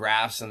different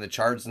graphs and the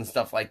charts and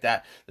stuff like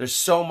that. There's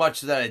so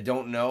much that I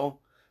don't know,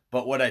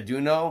 but what I do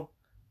know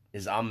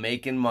is I'm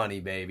making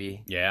money,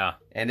 baby. Yeah.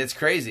 And it's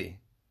crazy.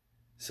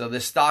 So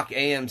this stock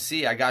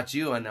AMC, I got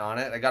you in on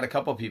it. I got a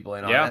couple people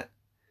in on it.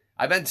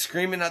 I've been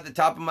screaming at the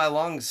top of my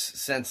lungs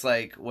since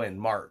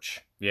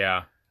March.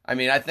 Yeah. I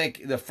mean, I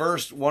think the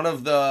first one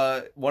of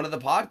the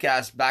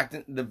podcasts back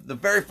the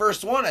very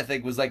first one, I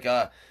think, was like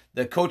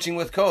the Coaching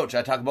with Coach.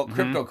 I talk about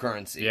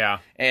cryptocurrency,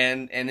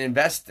 and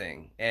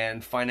investing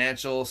and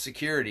financial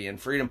security and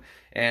freedom.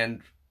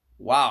 And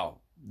wow,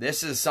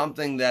 this is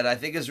something that I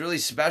think is really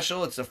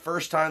special. It's the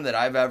first time that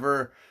I've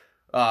ever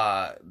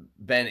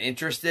been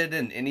interested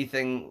in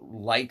anything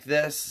like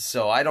this.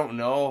 So I don't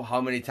know how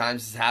many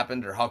times this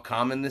happened or how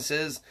common this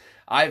is.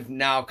 I've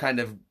now kind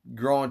of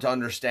grown to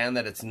understand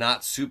that it's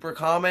not super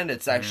common.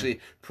 It's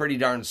actually pretty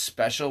darn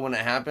special when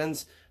it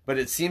happens. But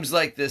it seems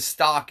like this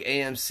stock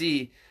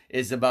AMC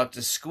is about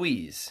to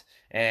squeeze.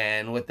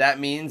 And what that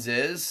means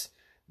is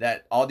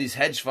that all these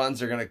hedge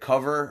funds are going to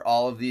cover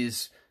all of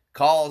these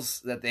calls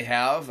that they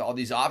have, all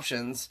these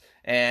options,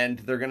 and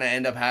they're going to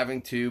end up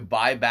having to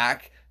buy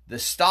back the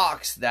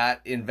stocks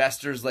that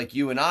investors like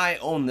you and I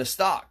own the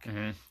stock.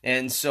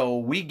 And so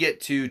we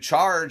get to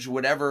charge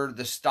whatever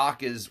the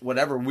stock is,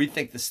 whatever we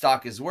think the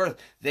stock is worth,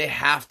 they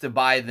have to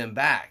buy them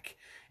back.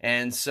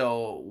 And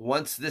so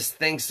once this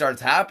thing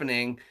starts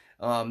happening,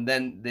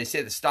 then they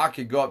say the stock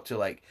could go up to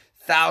like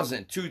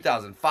 $1,000,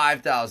 $2,000,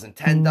 $5,000,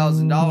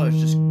 $10,000,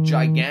 just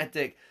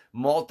gigantic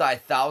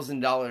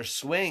multi-$1,000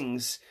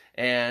 swings.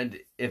 And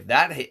if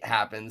that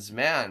happens,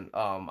 man,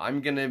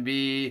 I'm going to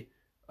be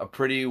a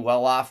pretty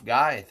well-off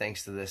guy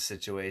thanks to this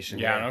situation.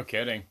 Yeah, no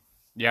kidding.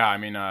 Yeah, I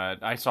mean,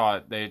 I saw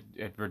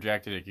it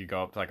projected it could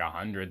go up to like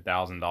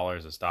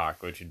 $100,000 a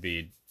stock, which would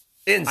be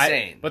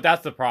insane. But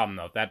that's the problem,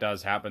 though. If that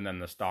does happen, then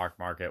the stock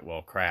market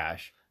will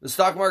crash. The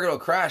stock market will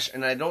crash,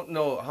 and I don't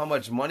know how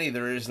much money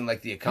there is in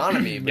like the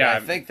economy, but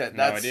I think that's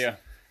no idea.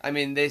 I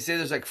mean, they say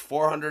there's like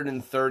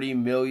 430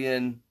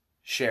 million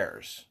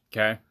shares.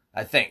 Okay.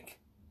 I think.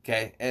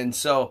 Okay, and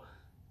so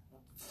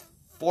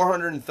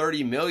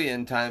 430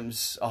 million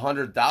times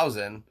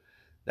 100,000,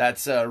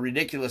 that's a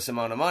ridiculous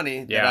amount of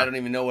money that I don't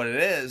even know what it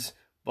is.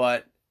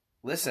 But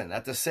listen,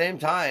 at the same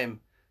time,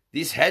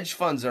 these hedge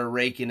funds are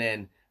raking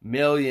in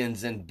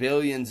millions and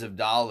billions of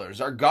dollars.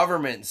 Our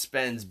government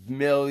spends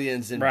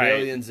millions and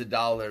billions of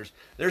dollars.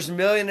 There's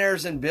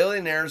millionaires and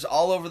billionaires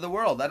all over the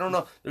world. I don't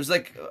know. There's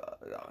like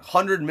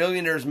 100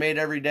 millionaires made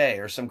every day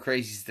or some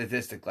crazy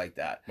statistic like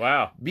that.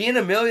 Wow. Being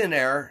a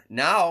millionaire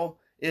now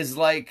is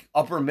like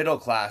upper middle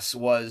class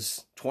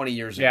was 20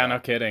 years ago. Yeah, no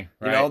kidding.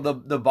 Right. You know,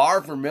 the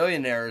bar for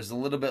millionaire is a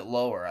little bit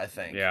lower, I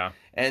think. Yeah.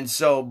 And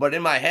so, but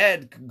in my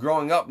head,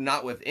 growing up,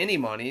 not with any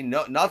money,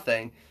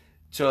 nothing,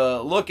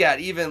 to look at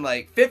even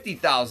like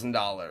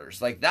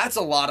 $50,000. Like that's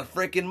a lot of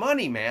freaking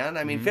money, man.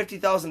 I mean,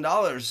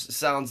 $50,000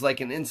 sounds like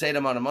an insane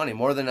amount of money,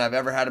 more than I've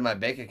ever had in my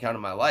bank account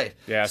in my life.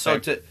 Yeah. So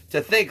to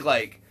think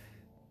like,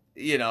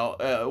 you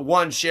know,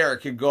 one share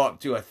could go up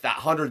to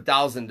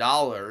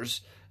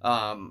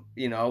 $100,000.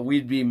 You know,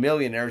 we'd be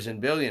millionaires and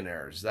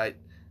billionaires.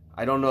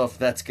 I don't know if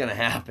that's going to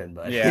happen,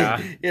 but,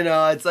 yeah. you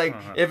know, it's like,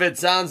 if it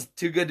sounds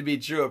too good to be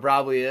true, it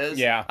probably is.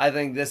 Yeah. I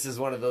think this is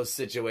one of those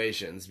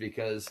situations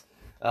because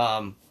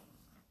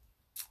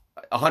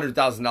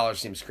 $100,000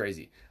 seems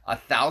crazy.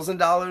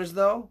 $1,000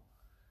 though,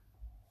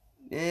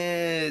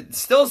 it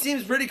still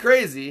seems pretty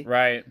crazy.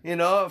 Right. You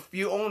know, if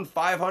you own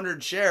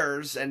 500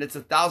 shares and it's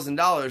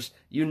 $1,000,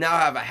 you now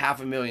have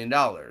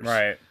 $500,000.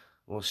 Right.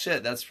 Well,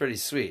 shit, that's pretty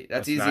sweet.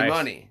 That's easy nice.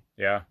 money.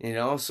 Yeah. You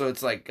know, so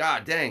it's like,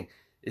 God dang.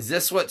 Is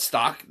this what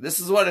this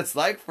is what it's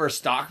like for a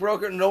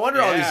stockbroker? No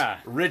wonder all these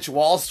rich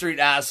Wall Street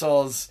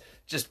assholes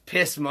just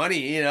piss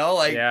money, you know?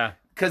 Like,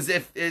 because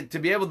to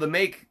be able to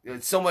make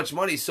so much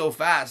money so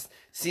fast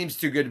seems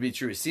too good to be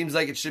true. It seems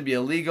like it should be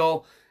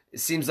illegal.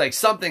 It seems like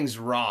something's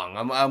wrong.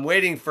 I'm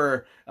waiting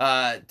for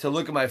to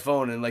look at my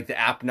phone and like the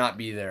app not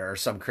be there or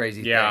some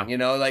crazy thing. You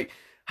know, like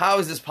how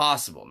is this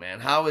possible, man?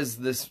 How is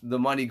the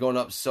money going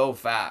up so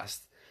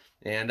fast?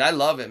 And I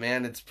love it,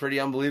 man. It's pretty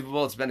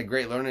unbelievable. It's been a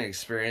great learning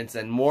experience,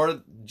 and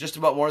just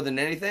about more than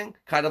anything,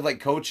 kind of like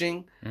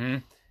coaching.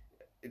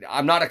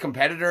 I'm not a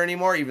competitor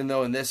anymore, even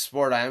though in this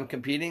sport I am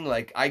competing.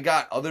 Like I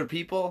got other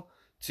people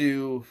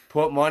to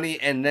put money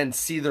and then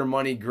see their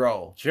money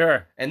grow.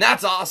 Sure. And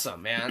that's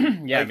awesome,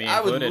 man. Yeah, like, me I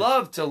would included.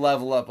 love to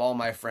level up all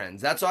my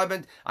friends. That's why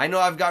I know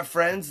I've got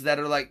friends that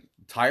are like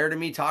tired of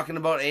me talking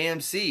about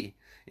AMC,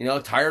 you know,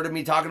 tired of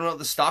me talking about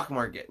the stock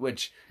market,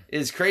 which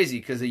is crazy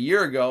because a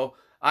year ago,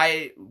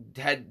 I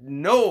had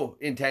no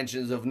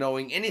intentions of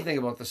knowing anything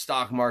about the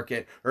stock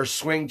market or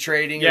swing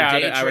trading or day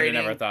trading. I would have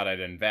never thought I'd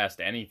invest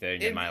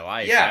anything in my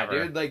life. Yeah,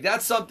 ever. dude. Like,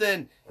 that's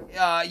something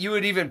you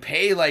would even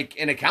pay, like,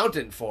 an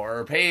accountant for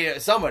or pay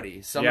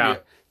somebody,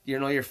 you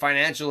know, your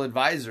financial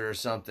advisor or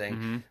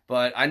something.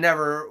 But I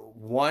never,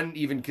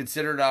 even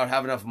considered I would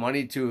have enough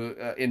money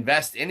to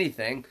invest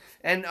anything.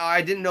 And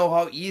I didn't know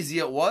how easy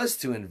it was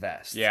to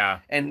invest. Yeah.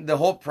 And the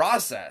whole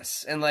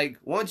process. And, like,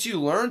 once you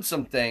learn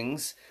some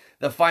things,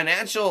 the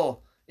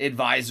financial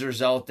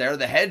advisors out there,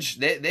 the hedge,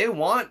 they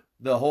want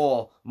the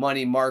whole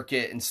money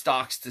market and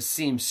stocks to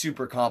seem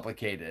super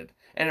complicated.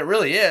 And it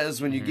really is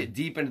when you get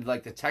deep into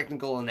like the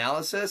technical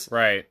analysis.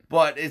 Right.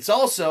 But it's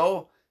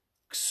also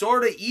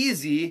sort of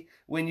easy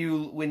when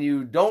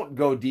you don't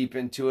go deep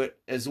into it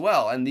as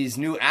well. And these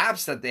new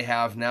apps that they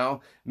have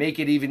now make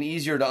it even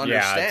easier to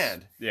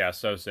understand. Yeah,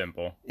 so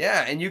simple.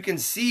 Yeah, and you can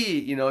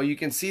see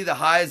the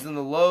highs and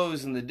the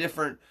lows and the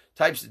different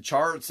types of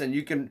charts, and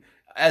you can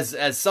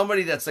as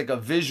somebody that's like a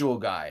visual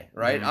guy,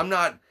 right? I'm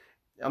not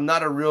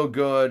a real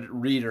good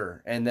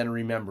reader and then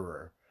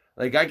rememberer.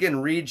 Like I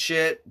can read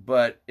shit,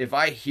 but if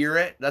I hear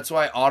it, that's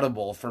why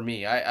Audible for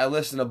me. I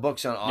listen to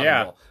books on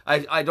Audible.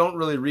 Yeah. I don't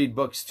really read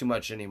books too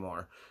much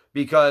anymore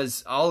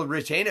because I'll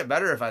retain it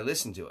better if I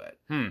listen to it.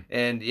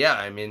 And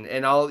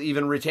and I'll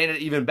even retain it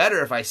even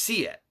better if I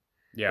see it.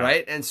 Yeah.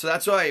 Right? And so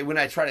that's why when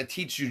I try to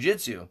teach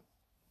jujitsu,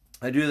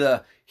 I do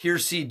the hear,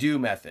 see, do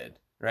method.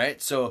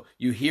 Right? So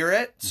you hear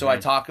it, so I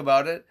talk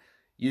about it.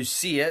 You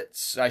see it,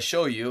 so I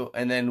show you,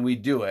 and then we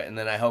do it, and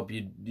then I help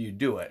you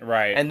do it.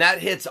 Right. And that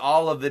hits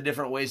all of the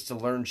different ways to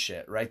learn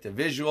shit, right? The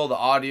visual, the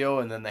audio,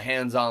 and then the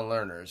hands-on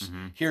learners.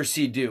 Hear,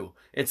 see, do.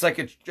 It's like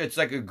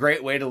a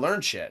great way to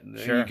learn shit.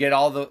 Sure. You get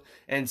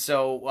and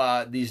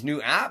so these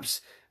new apps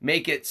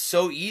make it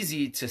so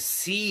easy to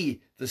see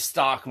the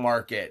stock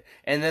market.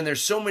 And then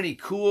there's so many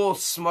cool,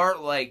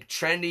 smart, like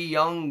trendy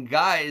young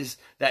guys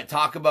that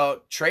talk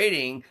about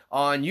trading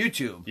on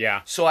YouTube.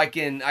 Yeah. So I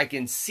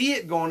can see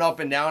it going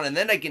up and down, and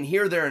then I can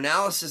hear their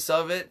analysis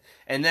of it,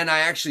 and then I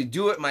actually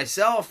do it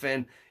myself,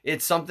 and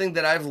it's something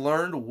that I've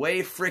learned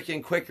way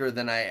freaking quicker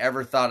than I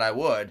ever thought I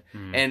would.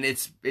 And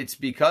it's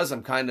because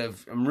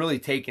I'm really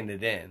taking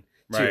it in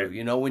too. Right.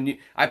 You know,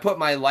 I put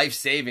my life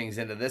savings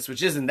into this,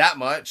 which isn't that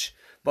much,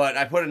 but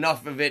I put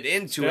enough of it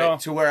into it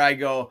to where I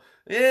go,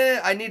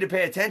 I need to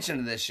pay attention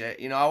to this shit.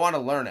 You know, I want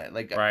to learn it.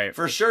 Like,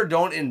 for sure,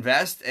 don't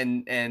invest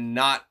and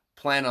not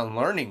plan on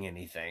learning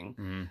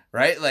anything,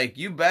 right? Like,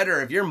 you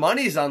better, if your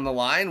money's on the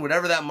line,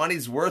 whatever that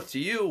money's worth to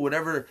you,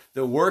 whatever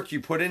the work you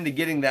put into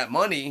getting that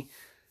money,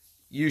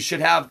 you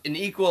should have an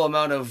equal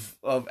amount of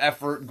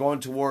effort going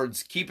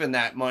towards keeping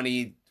that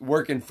money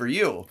working for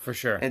you. For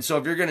sure. And so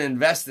if you're going to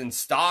invest in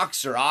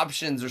stocks or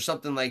options or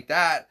something like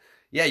that,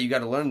 yeah, you got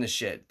to learn this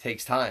shit. It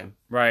takes time.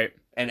 Right.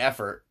 And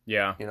effort.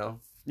 Yeah. You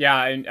know?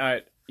 Yeah.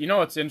 And you know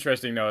what's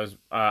interesting, though, is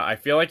I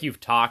feel like you've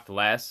talked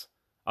less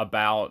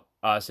about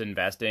us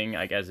investing,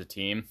 like, as a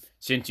team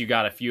since you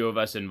got a few of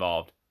us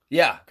involved.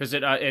 Yeah. Because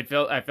I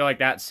feel like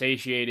that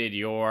satiated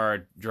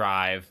your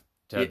drive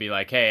to be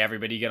like, hey,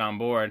 everybody get on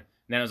board.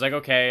 And then it was like,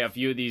 okay, a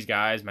few of these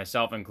guys,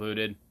 myself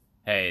included,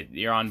 hey,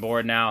 you're on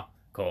board now.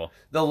 Cool.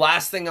 The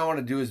last thing I want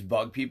to do is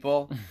bug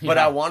people, but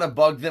I want to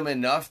bug them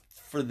enough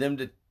for them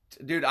to...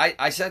 Dude,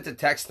 I sent a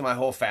text to my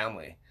whole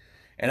family,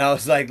 And I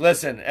was like,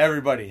 listen,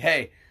 everybody,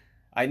 hey,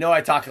 I know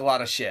I talk a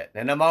lot of shit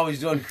and I'm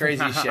always doing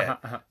crazy shit,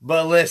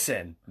 but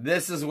listen,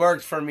 this has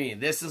worked for me.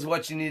 This is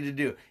what you need to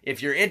do.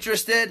 If you're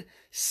interested,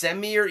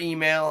 send me your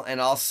email and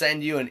I'll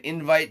send you an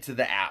invite to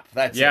the app.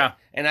 That's it.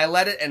 And I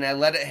let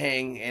it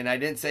hang and I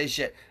didn't say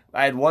shit.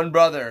 I had one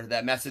brother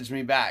that messaged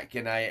me back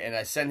and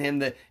I sent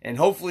him and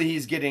hopefully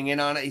he's getting in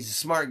on it. He's a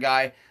smart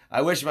guy.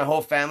 I wish my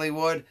whole family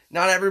would.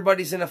 Not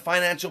everybody's in a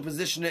financial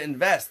position to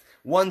invest.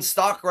 One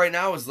stock right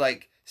now is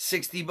like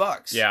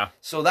 $60. Yeah.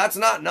 So that's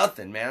not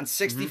nothing, man.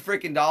 60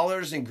 freaking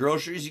dollars in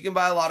groceries. You can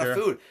buy a lot of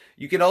food.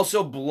 You can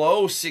also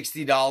blow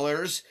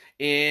 $60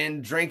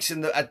 in drinks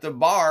at the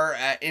bar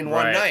in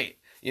one night.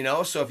 You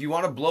know, so if you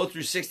want to blow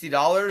through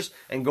 $60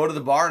 and go to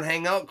the bar and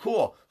hang out,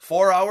 cool.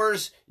 4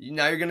 hours,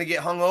 now you're going to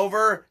get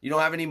hungover. You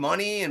don't have any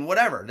money and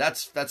whatever.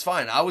 That's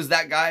fine. I was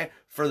that guy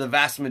for the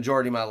vast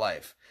majority of my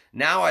life.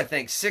 Now I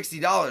think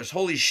 $60,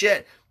 holy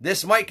shit,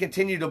 this might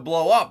continue to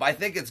blow up. I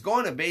think it's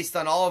going to based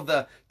on all of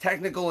the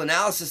technical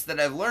analysis that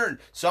I've learned.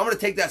 So I'm going to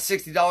take that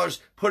 $60,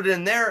 put it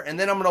in there, and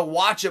then I'm going to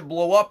watch it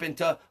blow up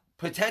into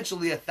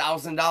potentially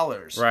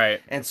 $1,000. Right.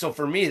 And so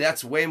for me,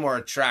 that's way more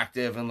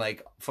attractive and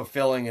like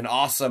fulfilling and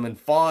awesome and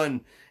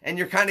fun. And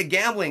you're kind of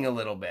gambling a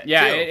little bit.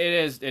 Yeah, too. it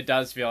is. It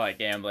does feel like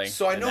gambling.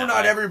 So I know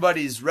not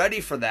everybody's ready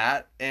for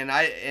that.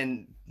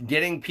 And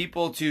getting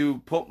people to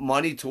put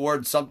money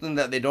towards something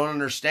that they don't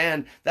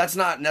understand, that's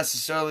not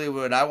necessarily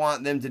what I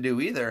want them to do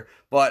either.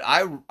 But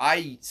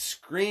I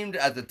screamed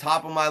at the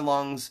top of my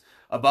lungs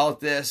about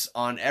this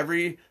on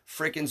every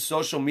freaking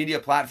social media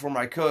platform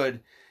I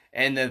could.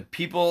 And the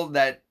people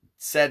that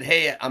said,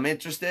 hey, I'm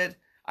interested,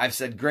 I've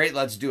said, great,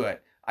 let's do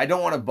it. I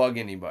don't want to bug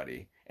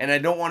anybody. And I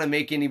don't want to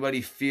make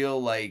anybody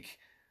feel like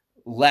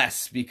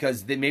less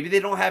because maybe they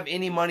don't have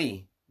any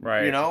money.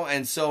 Right. You know?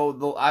 And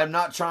so I'm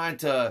not trying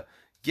to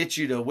get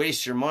you to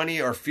waste your money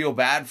or feel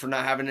bad for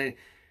not having any.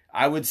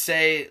 I would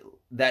say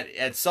that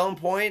at some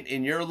point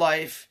in your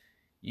life,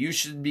 you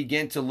should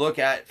begin to look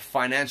at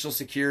financial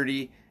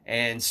security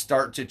and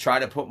start to try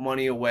to put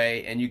money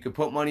away. And you could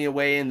put money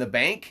away in the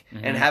bank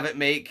and have it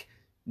make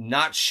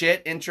not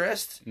shit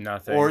interest.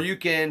 Nothing. Or you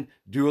can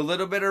do a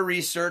little bit of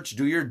research,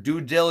 do your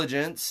due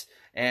diligence,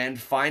 and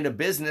find a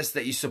business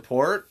that you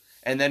support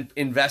and then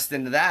invest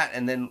into that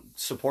and then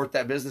support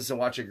that business and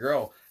watch it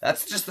grow.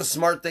 That's just a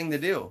smart thing to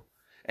do.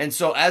 And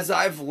so as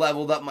I've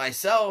leveled up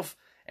myself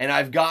and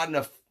I've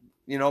gotten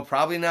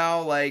probably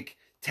now like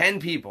 10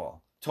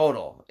 people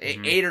total,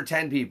 8 or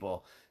 10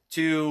 people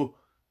to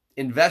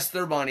invest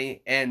their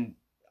money. And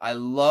I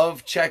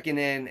love checking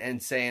in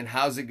and saying,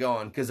 how's it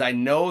going? Because I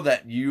know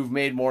that you've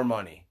made more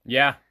money.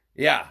 Yeah.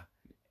 Yeah.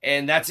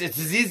 And it's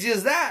as easy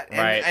as that.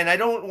 Right. And I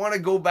don't want to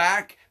go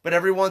back, but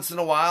every once in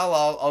a while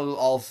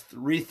I'll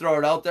re-throw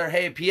it out there.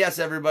 Hey, P.S.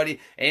 everybody,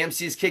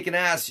 AMC's kicking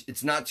ass.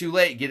 It's not too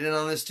late. Get in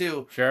on this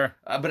too. Sure.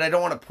 But I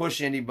don't want to push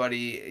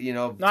anybody, to be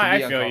I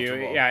feel uncomfortable.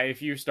 you. Yeah,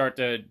 if you start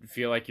to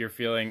feel like you're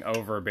feeling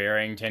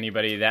overbearing to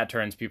anybody, that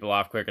turns people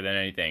off quicker than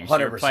anything. So 100%.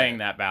 you're playing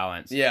that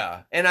balance.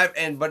 Yeah.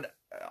 But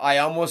I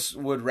almost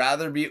would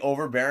rather be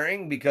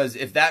overbearing because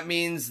if that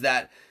means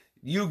that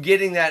you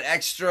getting that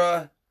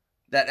extra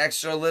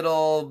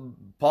little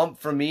pump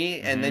from me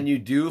and then you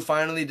do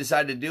finally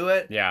decide to do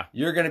it,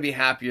 you're going to be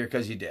happier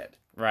because you did.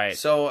 Right.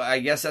 So I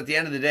guess at the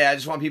end of the day, I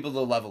just want people to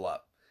level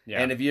up.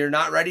 Yeah. And if you're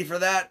not ready for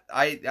that,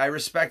 I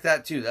respect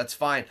that too. That's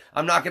fine.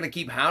 I'm not going to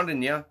keep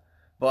hounding you,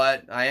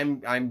 but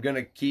I'm going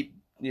to keep,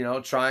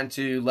 trying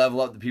to level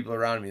up the people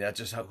around me. That's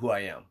just who I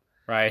am.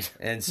 Right.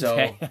 And so...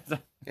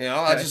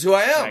 that's just who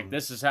I am. Like,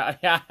 this is how.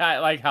 Yeah, I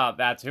like how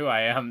that's who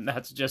I am.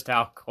 That's just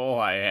how cool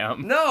I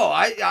am. No,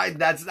 I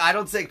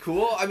don't say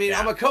cool. I mean,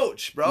 I'm a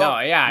coach, bro. No,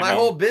 yeah. My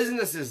whole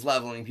business is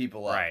leveling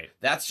people up. Right.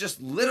 That's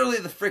just literally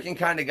the freaking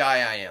kind of guy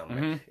I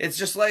am. It's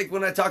just like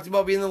when I talked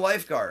about being the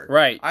lifeguard.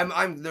 Right.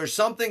 There's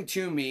something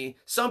to me.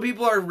 Some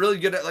people are really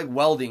good at like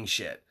welding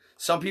shit.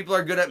 Some people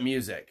are good at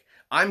music.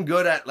 I'm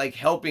good at like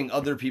helping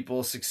other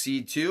people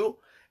succeed too.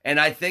 And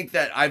I think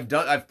that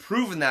I've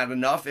proven that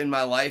enough in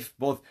my life,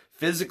 both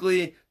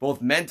physically, both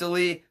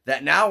mentally,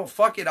 that now,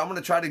 fuck it, I'm going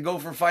to try to go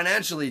for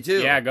financially too.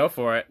 Yeah, go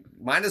for it.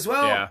 Might as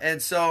well. Yeah.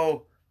 And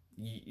so,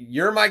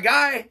 you're my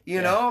guy,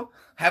 you know?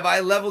 Have I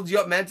leveled you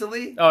up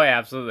mentally? Oh, yeah,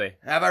 absolutely.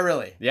 Have I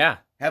really? Yeah.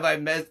 Have I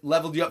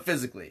leveled you up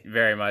physically?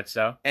 Very much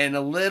so. And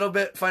a little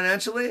bit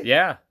financially?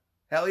 Yeah.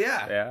 Hell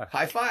yeah. Yeah.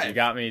 High five. You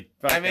got me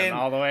fucking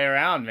all the way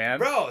around, man.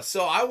 Bro,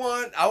 so I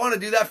want to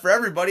do that for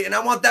everybody, and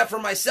I want that for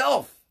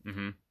myself.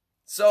 Mm-hmm.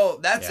 So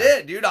that's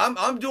it, dude.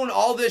 I'm doing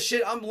all this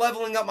shit. I'm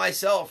leveling up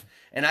myself,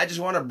 and I just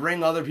want to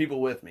bring other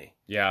people with me.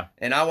 Yeah.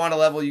 And I want to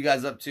level you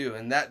guys up too,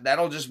 and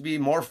that'll just be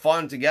more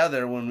fun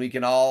together when we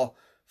can all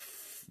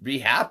be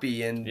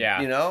happy. And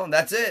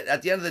that's it.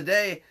 At the end of the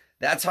day,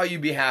 that's how you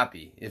be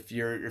happy. If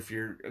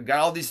you're got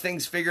all these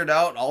things figured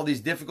out, all these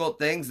difficult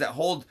things that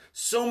hold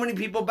so many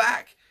people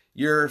back,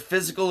 your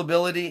physical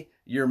ability,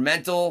 your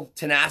mental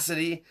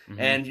tenacity,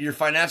 and your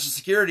financial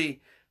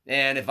security.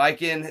 And if I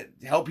can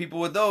help people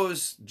with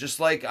those,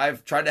 just like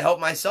I've tried to help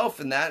myself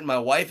in that, and my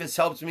wife has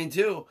helped me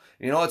too.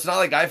 It's not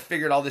like I've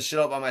figured all this shit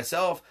out by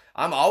myself.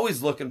 I'm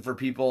always looking for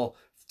people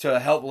to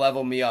help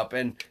level me up.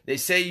 And they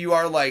say you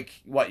are like,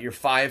 what, your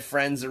 5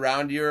 friends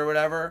around you or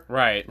whatever?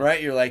 Right.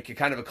 You're like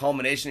kind of a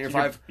culmination of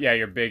your 5.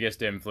 Your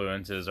biggest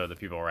influences are the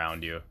people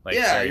around you. Like,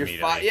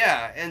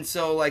 yeah, and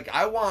so like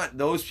I want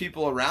those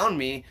people around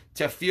me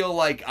to feel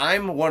like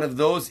I'm one of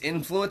those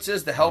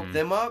influences to help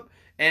them up.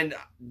 And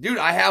dude,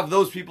 I have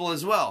those people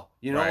as well.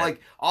 You know,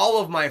 like all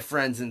of my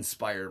friends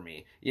inspire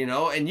me, you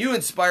know, and you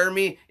inspire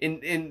me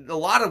in a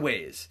lot of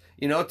ways,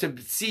 you know, to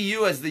see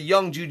you as the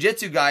young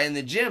jiu-jitsu guy in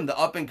the gym, the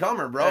up and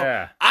comer, bro.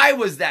 Yeah. I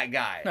was that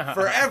guy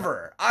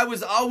forever. I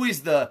was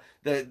always the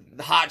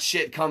hot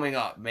shit coming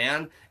up,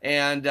 man.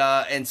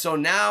 And so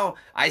now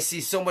I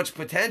see so much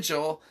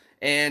potential,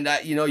 and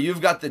you know,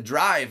 you've got the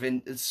drive,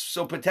 and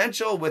so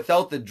potential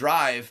without the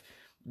drive,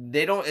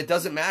 it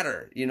doesn't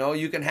matter. You know,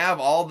 you can have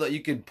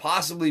you could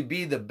possibly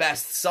be the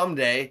best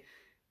someday,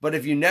 but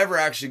if you never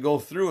actually go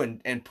through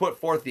and put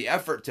forth the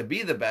effort to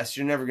be the best,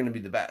 you're never going to be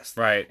the best.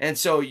 Right. And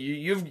so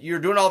you're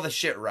doing all the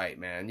shit right,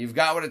 man. You've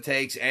got what it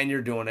takes and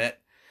you're doing it.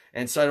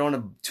 And so I don't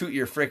want to toot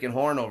your freaking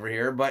horn over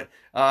here, but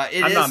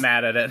I'm not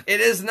mad at it. It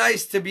is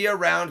nice to be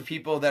around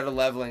people that are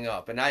leveling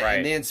up, and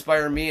and they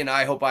inspire me, and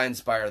I hope I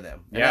inspire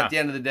them. And at the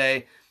end of the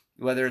day,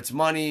 whether it's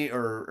money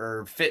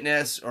or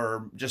fitness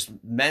or just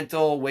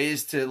mental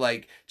ways to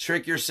like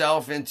trick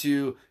yourself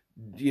into,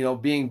 you know,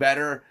 being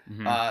better,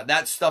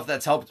 that's stuff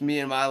that's helped me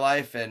in my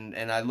life,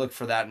 and I look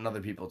for that in other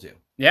people too.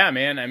 Yeah,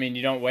 man. I mean,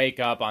 you don't wake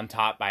up on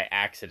top by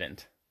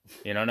accident.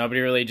 You know,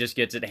 nobody really just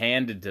gets it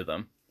handed to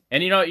them.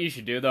 And you know what you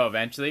should do, though,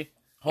 eventually?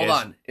 Hold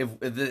on. If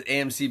the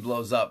AMC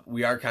blows up,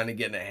 we are kind of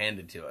getting it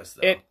handed to us,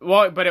 though. It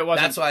wasn't.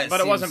 That's why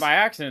it wasn't by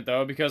accident,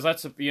 though, because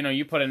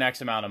you put an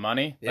X amount of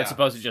money. Let's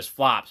suppose it just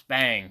flops,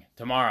 bang,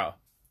 tomorrow,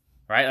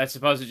 right? Let's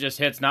suppose it just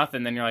hits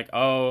nothing. Then you're like,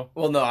 oh.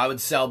 Well, no, I would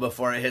sell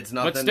before it hits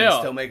nothing and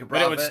still make a profit.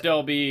 But it would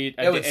still be.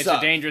 It's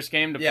a dangerous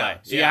game to play.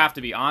 So you have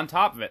to be on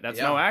top of it. That's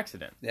no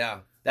accident. Yeah,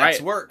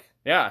 that's work.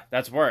 Yeah,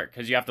 that's work,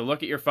 because you have to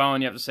look at your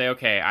phone. You have to say,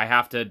 okay, I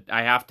have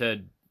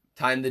to.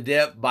 Time the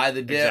dip, buy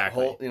the dip.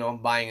 Exactly.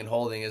 Buying and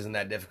holding isn't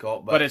that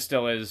difficult. But it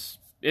still is.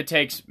 It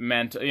takes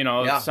time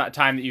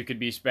that you could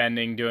be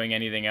spending doing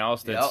anything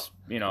else. That's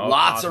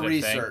lots of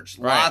research,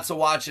 lots of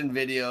watching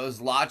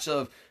videos, lots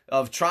of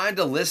trying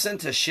to listen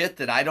to shit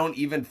that I don't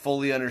even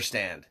fully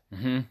understand.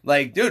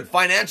 Like, dude,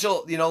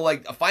 financial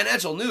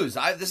news.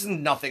 This is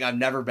nothing I've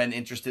never been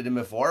interested in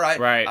before.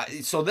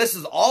 So this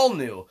is all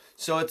new.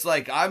 So it's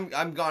like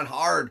I'm gone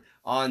hard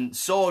on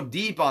so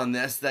deep on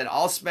this that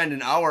I'll spend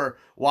an hour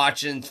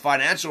watching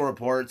financial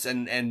reports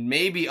and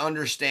maybe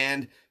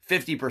understand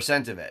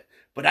 50% of it.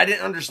 But I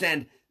didn't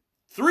understand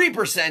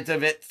 3%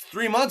 of it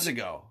 3 months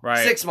ago,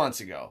 6 months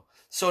ago.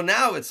 So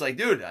now it's like,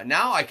 dude,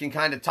 now I can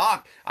kind of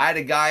talk. I had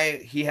a guy,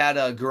 he had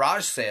a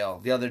garage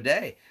sale the other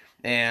day,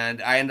 and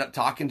I ended up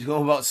talking to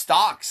him about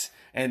stocks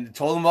and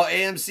told him about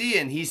AMC,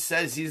 and he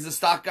says he's the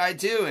stock guy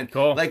too. And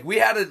like, we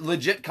had a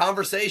legit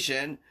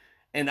conversation,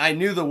 and I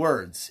knew the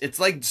words. It's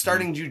like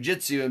starting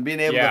jiu-jitsu and being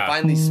able to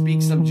finally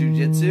speak some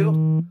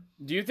jiu-jitsu.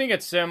 Do you think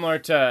it's similar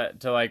to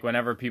like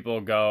whenever people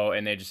go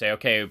and they just say,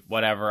 okay,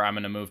 whatever, I'm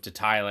going to move to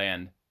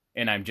Thailand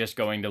and I'm just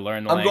going to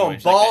learn the language? I'm going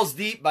balls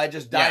deep by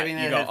just diving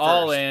in. You go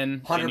all in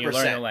 100%. And you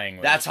learn the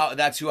language.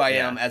 That's who I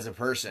am as a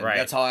person. Right.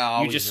 That's how I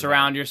always You just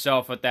surround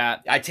yourself with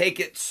that. I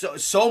take it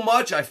so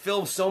much. I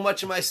film so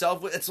much of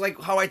myself. It's like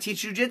how I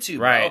teach jiu-jitsu,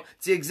 bro. Right.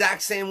 It's the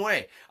exact same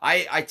way.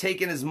 I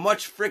take in as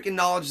much freaking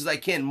knowledge as I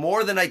can,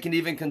 more than I can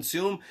even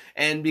consume.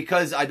 And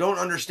because I don't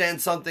understand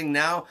something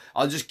now,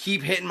 I'll just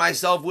keep hitting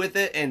myself with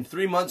it. And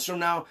 3 months from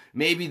now,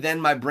 maybe then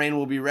my brain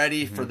will be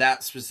ready for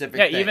that specific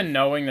thing. Yeah, even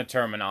knowing the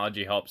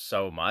terminology helps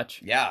so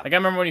much. Yeah. Like I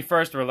remember when you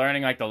first were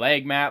learning like the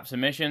leg map,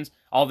 submissions,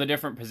 all the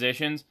different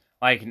positions,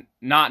 like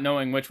not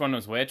knowing which one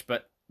was which,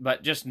 but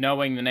just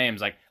knowing the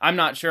names. Like, I'm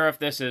not sure if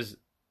this is,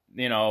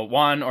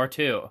 1 or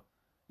 2.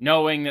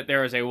 Knowing that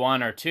there is a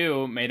 1 or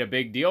 2 made a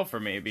big deal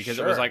for me because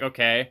it was like,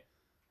 okay,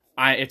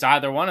 it's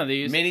either one of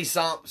these. Mini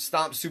stomp,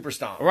 super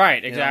stomp.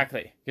 Right,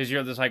 exactly. Because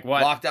you're just like,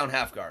 what? Lockdown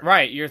half guard.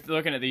 Right, you're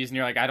looking at these and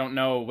you're like, I don't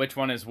know which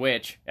one is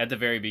which at the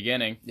very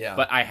beginning. Yeah.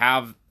 But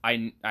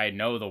I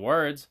know the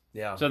words.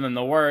 Yeah. So then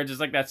the words is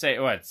like that.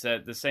 It's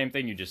the same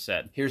thing you just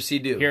said. Hear, see,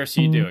 do. Hear,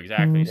 see, do.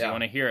 Exactly. So you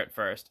want to hear it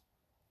first.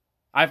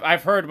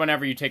 I've heard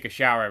whenever you take a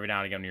shower every now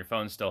and again, your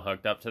phone's still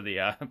hooked up to the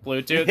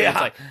Bluetooth.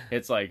 Yeah.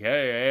 It's like,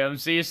 hey,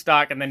 AMC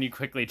stock, and then you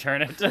quickly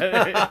turn it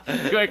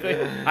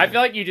quickly. I feel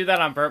like you do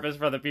that on purpose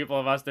for the people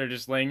of us that are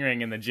just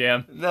lingering in the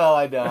gym. No,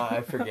 I don't.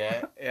 I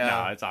forget. Yeah.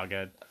 No, it's all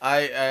good.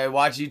 I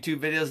watch YouTube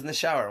videos in the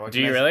shower. Do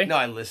you really? No,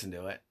 I listen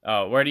to it.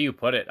 Oh, where do you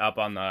put it? Up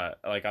on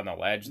the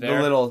ledge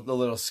there? The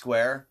little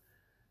square.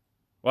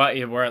 Well,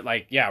 where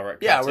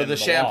the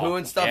shampoo wall.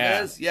 And stuff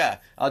is. Yeah,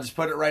 I'll just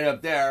put it right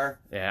up there.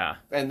 Yeah,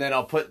 and then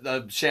I'll put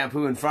the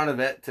shampoo in front of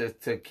it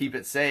to keep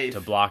it safe,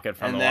 to block it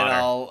from the water. And then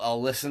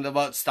I'll listen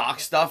about stock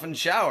stuff and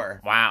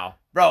shower. Wow,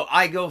 bro,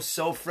 I go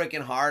so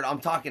freaking hard. I'm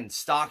talking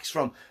stocks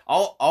from.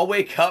 I'll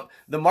wake up.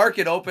 The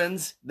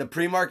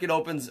pre-market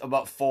opens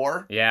about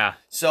 4. Yeah.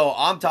 So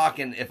I'm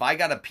talking if I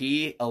gotta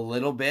pee a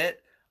little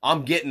bit,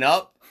 I'm getting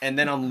up and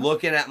then I'm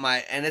looking at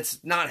and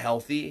it's not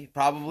healthy,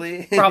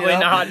 probably. Probably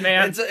not,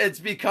 man. It's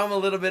become a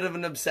little bit of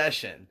an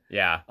obsession.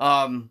 Yeah.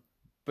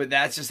 But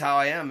that's just how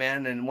I am,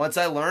 man. And once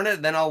I learn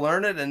it, then I'll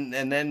learn it.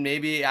 And then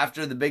maybe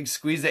after the big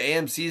squeeze of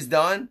AMC's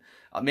done,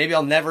 maybe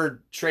I'll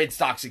never trade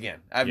stocks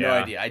again. I have no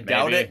idea. I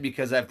doubt it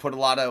because I've put a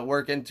lot of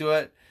work into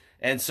it.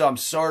 And so I'm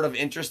sort of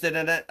interested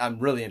in it. I'm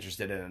really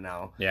interested in it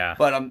now. Yeah.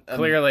 But I'm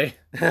clearly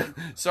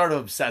sort of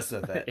obsessed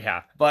with it.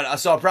 Yeah. But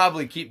so I'll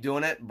probably keep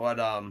doing it. But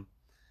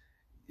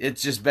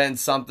it's just been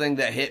something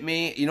that hit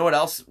me. You know what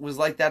else was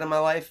like that in my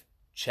life?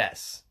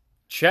 Chess.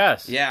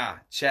 Chess. Yeah,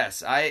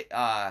 chess. I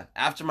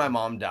after my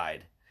mom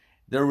died,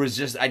 there was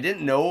just I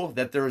didn't know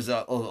that there was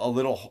a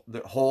little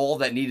hole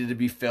that needed to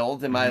be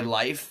filled in my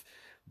life,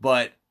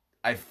 but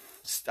I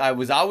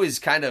was always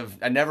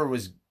I never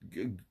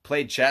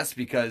played chess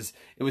because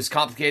it was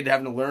complicated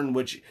having to learn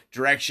which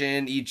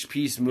direction each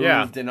piece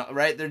moved and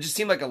right there just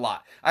seemed like a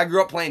lot. I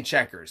grew up playing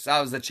checkers. I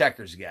was the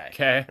checkers guy.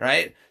 Okay.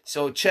 Right?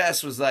 So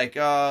chess was like,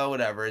 oh,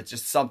 whatever. It's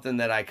just something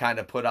that I kind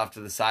of put off to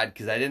the side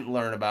because I didn't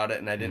learn about it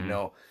and I didn't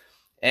know.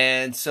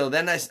 And so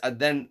then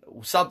then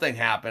something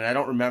happened. I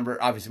don't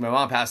remember. Obviously, my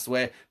mom passed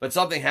away, but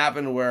something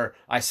happened where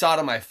I saw it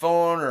on my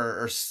phone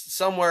or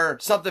somewhere.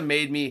 Something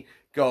made me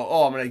go,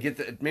 oh, I'm going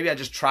to maybe I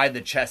just tried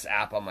the chess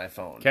app on my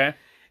phone. Okay.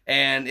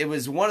 And it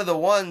was one of the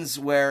ones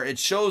where it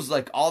shows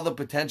like all the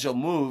potential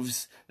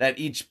moves that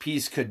each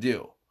piece could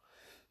do.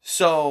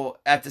 So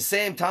at the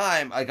same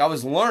time, like I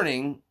was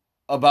learning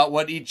about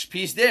what each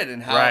piece did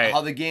and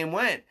how the game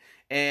went.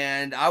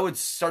 And I would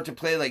start to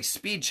play like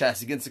speed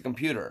chess against the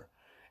computer.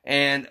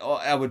 And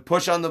I would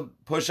push on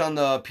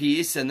the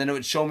piece and then it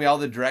would show me all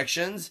the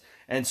directions.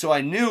 And so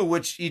I knew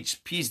which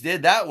each piece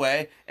did that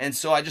way. And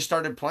so I just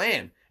started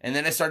playing. And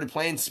then I started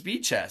playing speed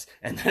chess.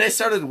 And then I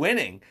started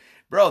winning.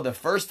 Bro, the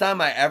first time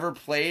I ever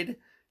played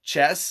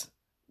chess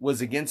was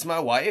against my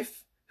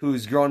wife,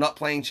 who's grown up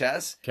playing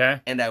chess.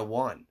 Okay. And I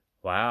won.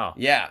 Wow.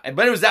 Yeah.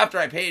 But it was after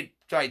I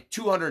tried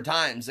 200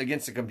 times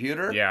against the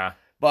computer. Yeah.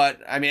 But,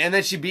 I mean, and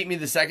then she beat me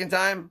the second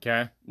time.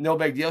 Okay. No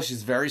big deal.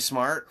 She's very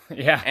smart.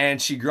 Yeah.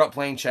 And she grew up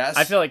playing chess.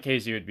 I feel like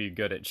Casey would be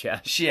good at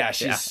chess.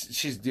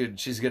 She's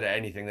good at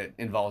anything that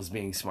involves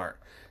being smart.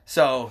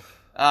 So,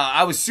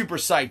 I was super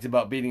psyched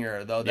about beating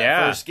her, though,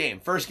 that first game.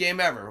 First game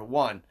ever.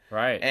 Won.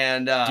 Right.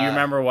 And do you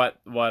remember what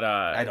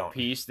I don't.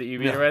 piece that you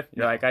beat her with?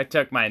 You're like, I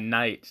took my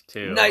knight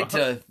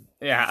to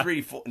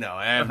 3, 4. No,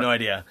 I have no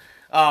idea.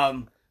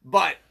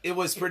 But it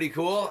was pretty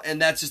cool,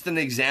 and that's just an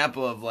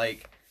example of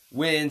like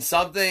when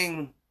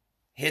something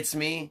hits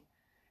me,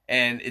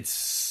 and it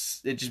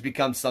just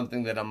becomes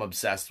something that I'm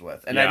obsessed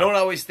with, and I don't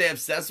always stay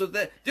obsessed with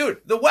it,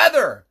 dude. The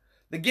weather.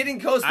 The Getting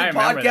Coasted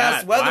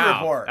podcast weather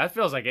report. That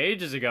feels like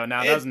ages ago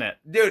now, doesn't it?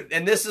 Dude,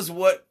 and this is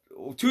what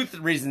two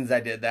reasons I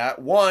did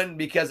that. One,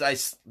 because I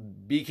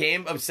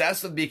became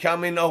obsessed with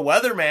becoming a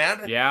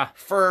weatherman. Yeah.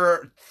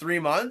 For 3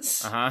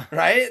 months.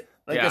 Right?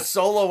 Like a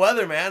solo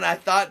weatherman. I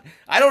thought,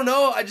 I don't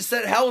know. I just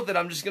said, hell with it.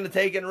 I'm just going to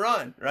take it and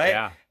run. Right?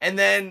 Yeah. And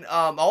then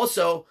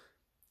also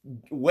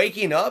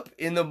waking up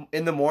in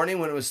the morning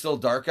when it was still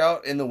dark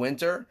out in the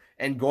winter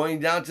and going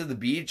down to the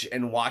beach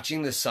and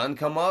watching the sun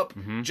come up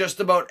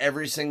just about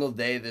every single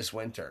day this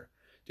winter.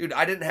 Dude,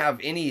 I didn't have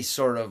any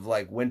sort of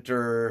like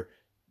winter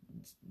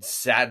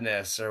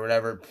sadness or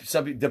whatever,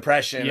 some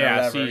depression or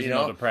whatever,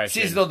 seasonal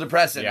depression. Seasonal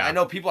depression. Yeah. I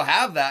know people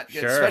have that,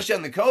 especially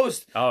on the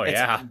coast. Oh,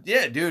 yeah.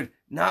 Yeah, dude,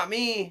 not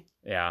me.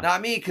 Yeah.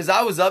 Not me, because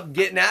I was up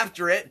getting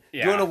after it,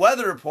 doing a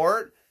weather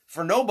report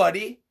for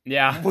nobody.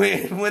 Yeah.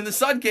 When the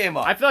sun came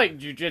up. I feel like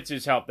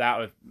jiu-jitsu's helped that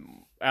with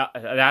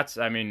that's,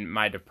 I mean,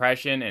 my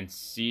depression and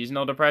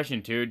seasonal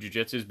depression too.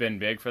 Jiu-jitsu's been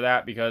big for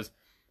that because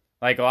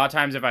like a lot of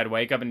times if I'd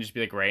wake up and just be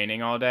like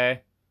raining all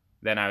day,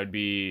 then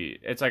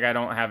it's like I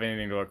don't have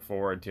anything to look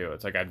forward to.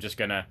 It's like I'm just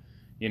gonna,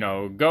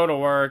 go to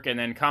work and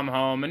then come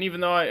home. And even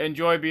though I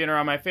enjoy being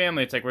around my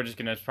family, it's like we're just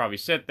gonna probably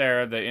sit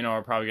there.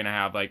 We're probably gonna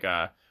have like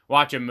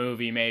watch a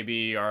movie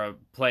maybe or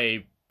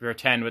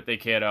pretend with the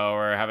kiddo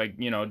or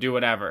have do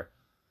whatever.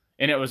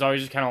 And it was always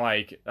just kind of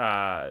like,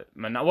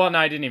 no,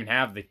 I didn't even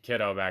have the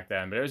kiddo back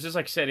then, but it was just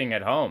like sitting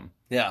at home.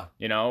 Yeah.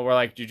 Where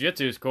like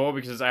jiu-jitsu is cool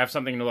because I have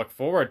something to look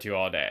forward to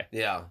all day.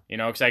 Yeah.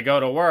 Because I go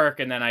to work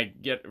and then I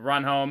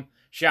run home,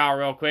 shower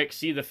real quick,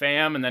 see the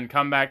fam, and then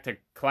come back to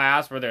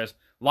class where there's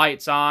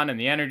lights on and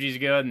the energy's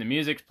good and the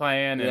music's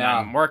playing and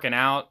I'm working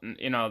out. And,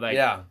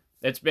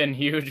 it's been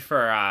huge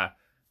for,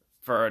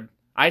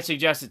 I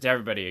suggest it to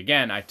everybody.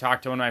 Again, I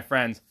talked to one of my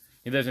friends.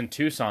 He lives in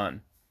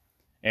Tucson.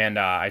 And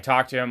I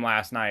talked to him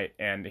last night,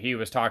 and he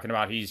was talking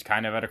about he's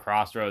kind of at a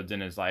crossroads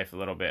in his life a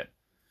little bit.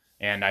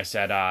 And I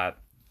said,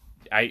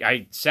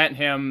 I sent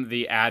him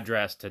the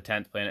address to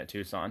 10th Planet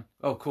Tucson.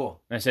 Oh, cool.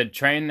 And I said,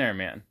 train there,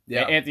 man.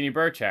 Yeah. Anthony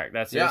Burchak,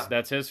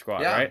 that's his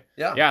squad, right?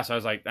 Yeah. Yeah, so I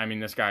was like, I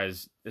mean, this guy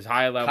is as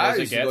high a level Kyle as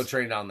it used gets. to go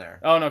train down there.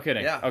 Oh, no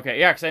kidding. Yeah. Okay,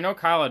 yeah, because I know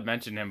Kyle had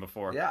mentioned him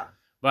before. Yeah.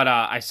 But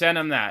I sent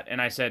him that,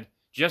 and I said,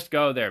 just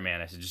go there,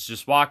 man. I said,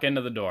 just walk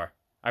into the door.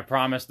 I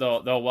promise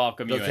they'll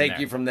welcome you in there. They'll take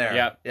you from there.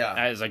 Yep. Yeah.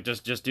 I was like,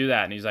 just do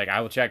that. And he's like,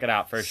 I will check it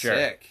out for sure.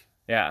 Sick.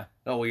 Yeah.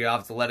 Oh, well, you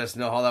have to let us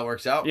know how that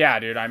works out. Yeah,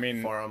 dude. I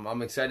mean, for him,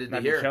 I'm excited to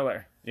that'd hear. be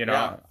killer. You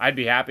know, I'd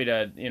be happy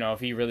to, you know, if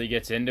he really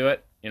gets into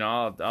it, you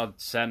know, I'll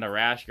send a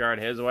rash guard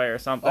his way or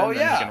something. Oh,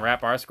 yeah. And he can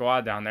wrap our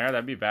squad down there.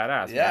 That'd be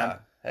badass, Yeah. man.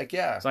 Heck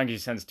yeah. As long as he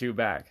sends 2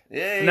 back.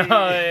 Yay. No,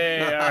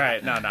 yeah, all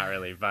right. No, not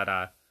really.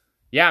 But,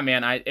 yeah,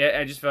 man,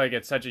 I just feel like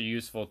it's such a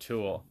useful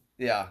tool.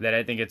 Yeah. That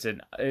I think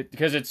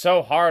because it's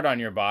so hard on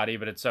your body,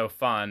 but it's so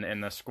fun.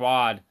 And the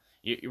squad,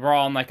 we're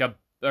all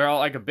they're all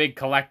like a big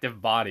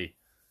collective body,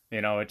 you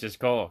know, which is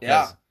cool.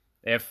 Yeah.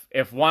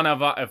 If one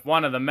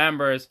of the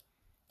members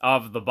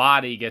of the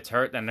body gets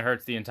hurt, then it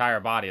hurts the entire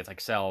body. It's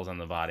like cells in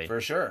the body. For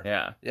sure.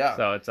 Yeah. Yeah.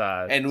 So it's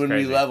and when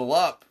crazy. we level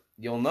up,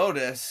 you'll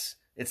notice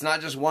it's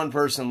not just one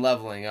person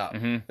leveling up.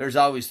 Mm-hmm. There's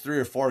always 3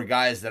 or 4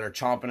 guys that are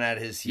chomping at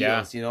his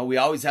heels. Yeah. You know, we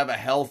always have a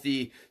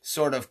healthy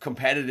sort of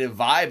competitive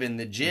vibe in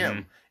the gym.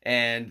 Mm-hmm.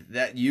 And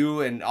that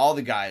you and all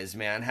the guys,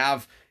 man,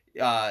 have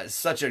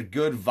such a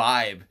good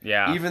vibe.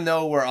 Yeah. Even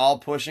though we're all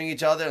pushing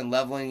each other and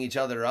leveling each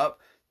other up,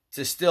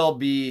 to still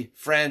be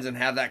friends and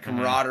have that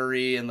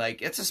camaraderie. And,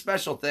 like, it's a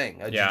special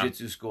thing,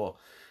 jiu-jitsu school.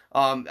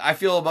 I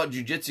feel about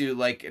jiu-jitsu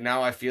like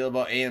now I feel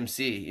about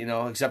AMC, you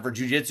know, except for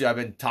jiu-jitsu. I've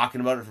been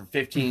talking about it for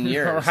 15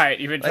 years. Right.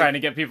 You've been trying to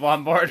get people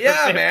on board.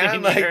 Yeah, for 15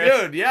 man. years.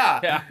 Like, dude,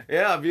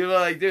 yeah. People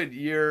are like, dude,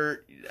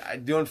 you're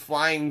doing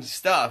flying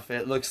stuff.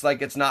 It looks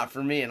like it's not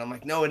for me. And I'm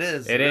like, no, it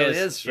is. It really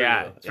is for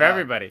you. It's for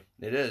everybody.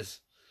 It is.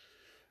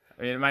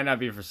 I mean, it might not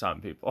be for some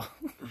people.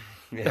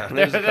 Yeah,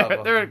 there's a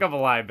couple. There are a couple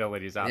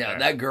liabilities out there. Yeah,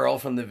 that girl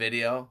from the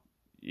video.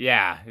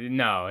 Yeah,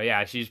 no,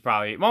 yeah, she's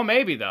probably... Well,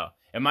 maybe, though.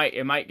 It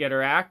might get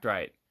her act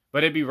right.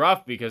 But it'd be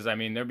rough because, I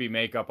mean, there'd be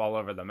makeup all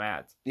over the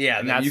mats. Yeah,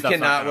 and you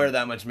cannot wear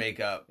that much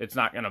makeup. It's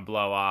not going to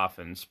blow off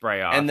and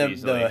spray off and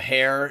easily. The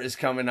hair is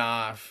coming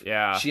off.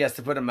 Yeah. She has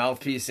to put a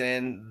mouthpiece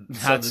in.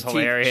 That's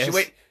hilarious.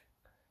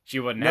 She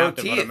wouldn't have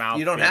to put a mouthpiece in.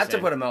 You don't have to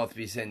put a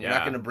mouthpiece in. You're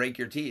not going to break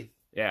your teeth.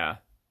 Yeah.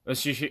 Well,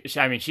 she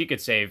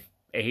could save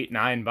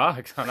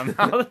 $8-9 on a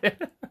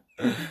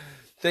mouth.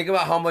 Think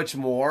about how much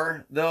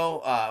more,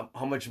 though,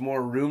 how much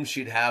more room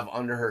she'd have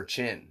under her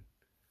chin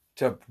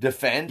to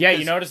defend. Yeah,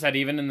 you notice that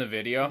even in the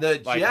video?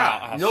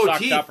 How no sucked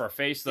teeth. Up her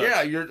face looks.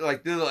 Yeah, you're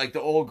like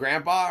the old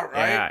grandpa,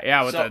 right?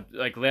 Yeah, with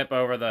the lip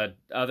over the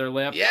other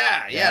lip.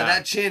 Yeah,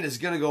 that chin is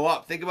going to go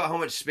up. Think about how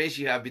much space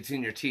you have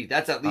between your teeth.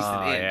 That's at least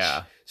an inch.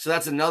 Yeah. So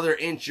that's another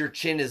inch your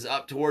chin is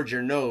up towards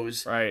your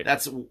nose. Right.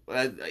 That's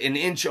an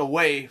inch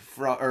away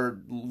from,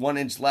 or 1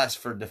 inch less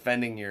for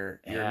defending your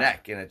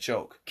neck in a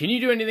choke. Can you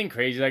do anything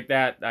crazy like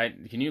that?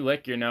 Can you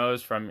lick your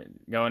nose from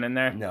going in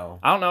there? No.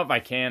 I don't know if I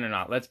can or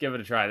not. Let's give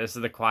it a try. This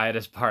is the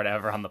quietest part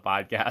ever on the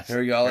podcast. Here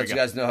we go. I'll let you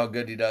guys know how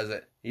good he does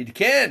it. He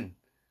can.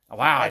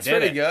 Wow, that's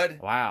pretty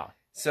good. Wow.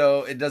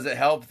 So does it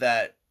help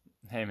that?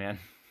 Hey, man.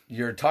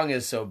 Your tongue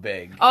is so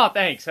big. Oh,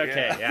 thanks.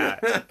 Okay, yeah.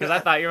 Because I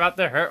thought you were about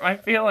to hurt my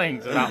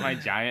feelings about my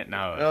giant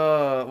nose.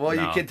 Oh, well,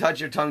 no. You can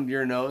touch your tongue to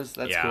your nose.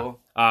 That's cool.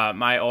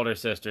 My older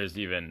sister's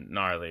even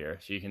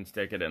gnarlier. She can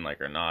stick it in, like,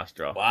 her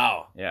nostril.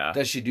 Wow. Yeah.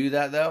 Does she do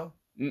that, though?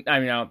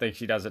 I mean, I don't think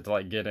she does it to,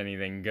 like, get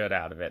anything good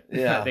out of it.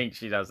 Yeah. I think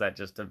she does that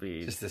just to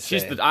be...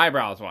 She's the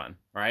eyebrows one,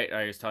 right?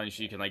 I was telling you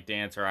she can, like,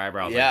 dance her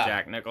eyebrows like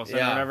Jack Nicholson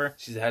or whatever.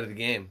 She's ahead of the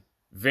game.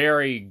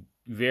 Very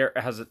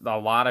has a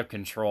lot of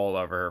control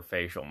over her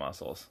facial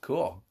muscles.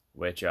 Cool.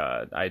 Which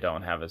I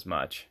don't have as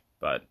much,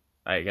 but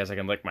I guess I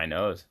can lick my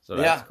nose, so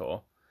that's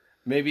cool.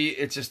 Maybe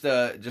it just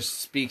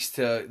speaks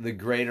to the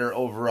greater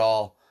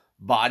overall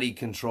body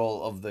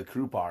control of the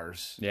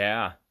Krupars.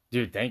 Yeah.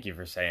 Dude, thank you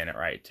for saying it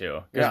right, too.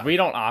 Because we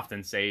don't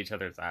often say each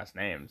other's last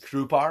names.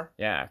 Krupar?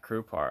 Yeah,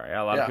 Krupar.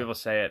 Yeah, a lot of people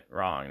say it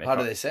wrong. How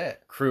do they say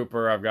it?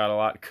 Kruper, I've got a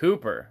lot.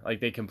 Cooper.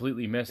 Like, they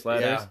completely miss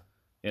letters,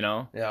 you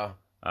know? Yeah.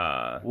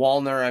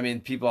 Walner, I mean,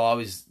 people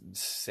always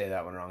say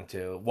that one wrong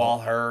too.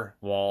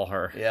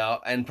 Walher. Yeah,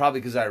 and probably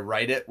because I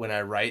write it when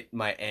I write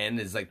my N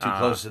is like too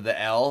close to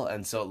the L,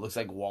 and so it looks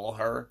like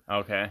Walher.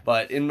 Okay.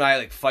 But in my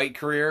like fight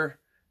career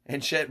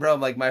and shit, bro,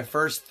 like my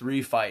first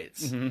 3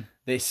 fights,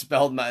 they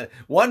spelled my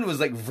one was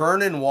like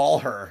Vernon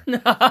Walher.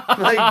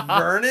 Like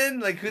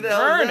Vernon, like who the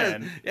hell is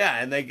that? Yeah,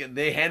 and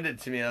they handed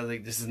it to me, and I was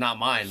like, this is not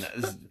mine.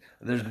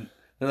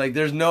 They're like,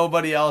 there's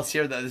nobody else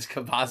here that this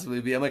could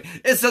possibly be. I'm like,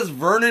 it says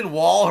Vernon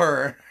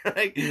Walher.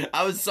 Like,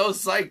 I was so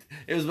psyched.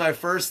 It was my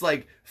first,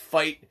 like,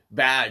 fight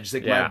badge.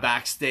 Like, my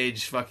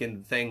backstage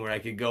fucking thing where I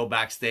could go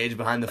backstage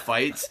behind the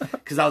fights.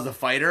 Because I was a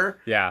fighter.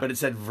 Yeah. But it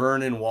said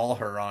Vernon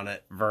Walher on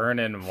it.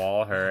 Vernon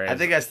Walher. I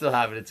think I still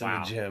have it. It's in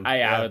the gym.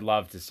 I would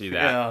love to see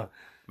that. Yeah.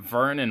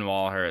 Vernon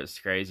Walher is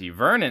crazy.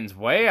 Vernon's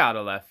way out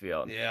of left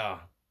field. Yeah.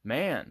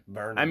 Man,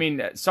 Vernon. I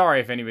mean, sorry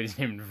if anybody's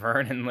named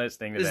Vernon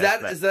listening to this.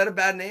 Is that a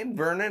bad name,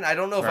 Vernon? I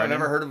don't know if I've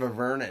ever heard of a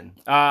Vernon.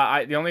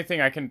 The only thing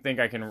I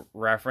can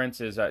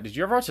reference is, did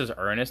you ever watch those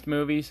Ernest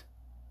movies?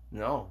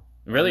 No.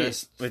 Really?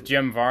 Ernest. With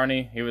Jim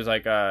Varney, he was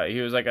like a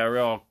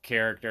real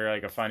character,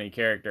 like a funny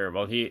character.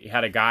 Well, he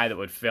had a guy that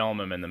would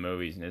film him in the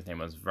movies, and his name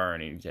was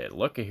Vern. He'd say,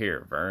 "Look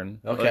here, Vern.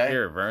 Okay. Look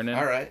here, Vernon."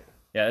 All right.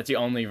 Yeah, that's the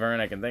only Vern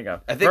I can think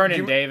of.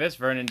 Vernon Davis.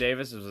 Vernon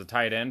Davis was a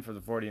tight end for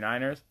the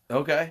 49ers.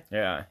 Okay.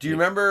 Yeah. Do you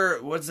remember,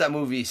 what's that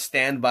movie,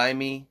 Stand By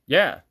Me?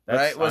 Yeah.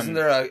 Right? Wasn't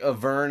there a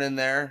Vern in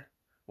there?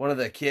 One of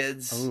the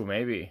kids. Ooh,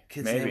 maybe.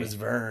 Kid's maybe. name was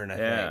Vern, I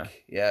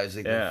think. Yeah, it was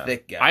like the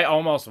thick guy. I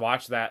almost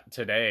watched that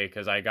today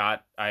because I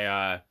got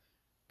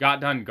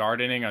done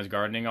gardening. I was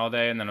gardening all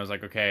day, and then I was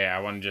like, okay,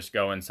 I want to just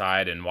go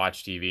inside and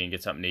watch TV and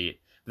get something to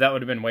eat. But that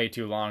would have been way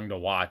too long to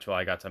watch while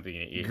I got something to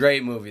eat.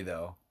 Great movie,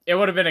 though. It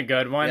would have been a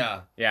good one.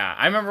 Yeah. Yeah.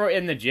 I remember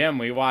in the gym,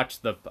 we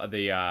watched the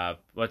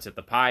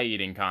pie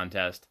eating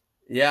contest.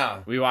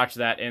 Yeah. We watched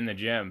that in the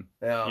gym.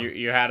 Yeah.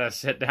 You had us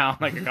sit down,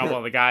 like a couple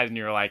of the guys, and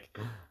you were like,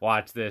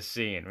 watch this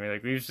scene. We're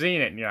like, we've seen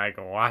it. And you're like,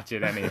 watch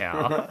it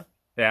anyhow.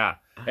 Yeah.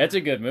 It's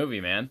a good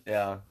movie, man.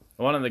 Yeah.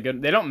 One of the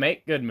good... They don't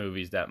make good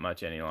movies that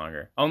much any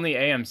longer. Only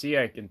AMC,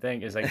 I can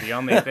think, is like the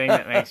only thing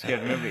that makes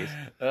good movies.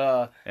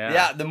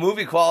 Yeah, the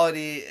movie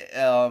quality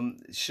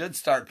should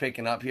start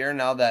picking up here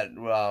now that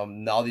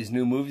all these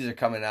new movies are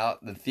coming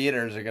out. The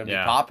theaters are going to be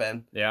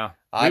popping. Yeah.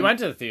 We went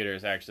to the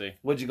theaters, actually.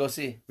 What'd you go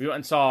see? We went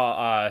and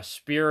saw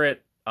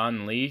Spirit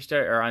Unleashed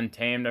or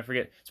Untamed, I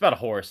forget. It's about a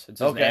horse.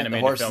 It's an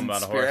animated film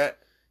about a horse.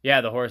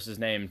 Yeah, the horse is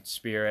named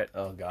Spirit.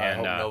 Oh, God. I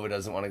hope Nova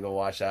doesn't want to go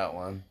watch that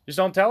one. Just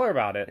don't tell her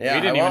about it. Yeah,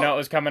 we didn't even know it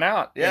was coming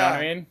out. You know what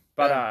I mean?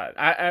 But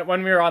I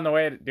when we were on the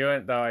way to do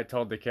it, though, I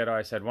told the kiddo,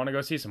 I said, want to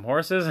go see some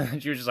horses?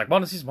 And she was just like,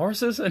 want to see some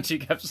horses? And she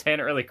kept saying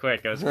it really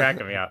quick. It was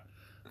cracking me up.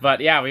 But,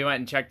 yeah, we went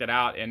and checked it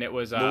out, and it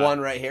was... the one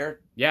right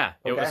here? Yeah,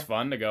 it was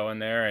fun to go in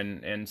there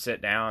and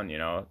sit down, you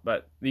know.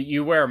 But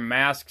you wear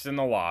masks in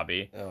the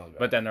lobby. Oh, God.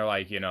 But then they're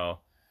like, you know...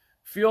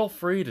 Feel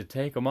free to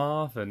take them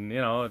off, and,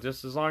 you know,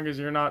 just as long as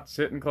you're not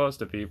sitting close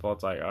to people,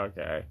 it's like,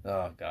 okay.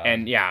 Oh, God.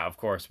 And, yeah, of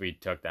course, we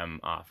took them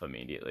off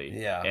immediately.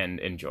 Yeah. And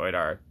enjoyed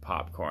our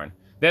popcorn.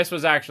 This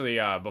was actually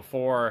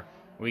before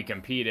we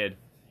competed,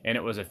 and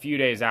it was a few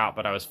days out,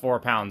 but I was 4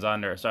 pounds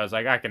under, so I was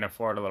like, I can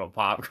afford a little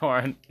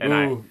popcorn.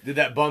 And did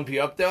that bump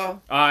you up,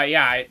 though?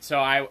 Yeah, so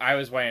I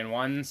was weighing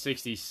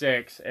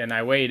 166, and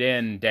I weighed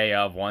in day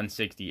of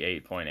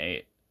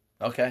 168.8.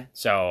 Okay.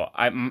 So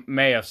I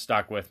may have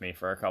stuck with me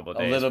for a couple of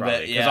days. A little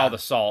bit, yeah. Because all the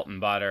salt and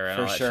butter and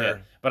all that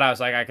shit. But I was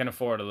like, I can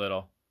afford a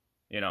little,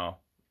 you know.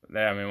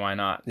 I mean, why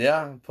not?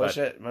 Yeah, push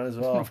it. Might as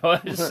well.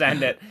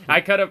 Send it.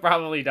 I could have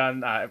probably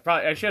done,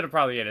 I should have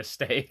probably ate a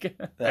steak.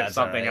 That's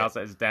something else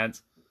that's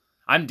dense.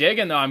 I'm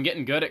digging, though. I'm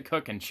getting good at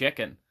cooking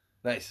chicken.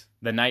 Nice.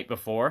 The night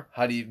before.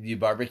 How do you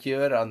barbecue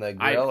it on the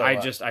grill?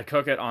 I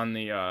cook it on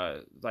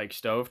the, like,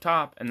 stove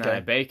top, and then I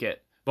bake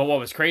it. But what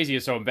was crazy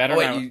is so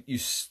better...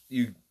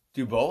 you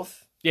do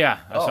both? Yeah.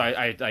 Oh. So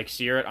I like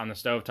sear it on the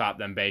stovetop,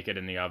 then bake it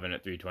in the oven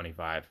at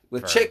 325.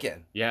 With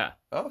chicken? Yeah.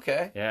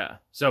 Okay. Yeah.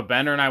 So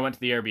Bender and I went to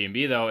the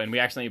Airbnb, though, and we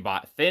actually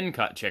bought thin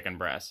cut chicken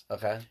breasts.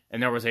 Okay.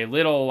 And there was a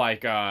little,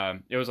 like,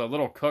 it was a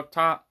little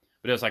cooktop,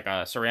 but it was like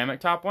a ceramic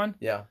top one.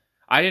 Yeah.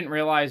 I didn't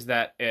realize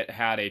that it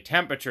had a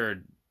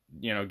temperature,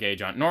 you know,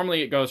 gauge on it.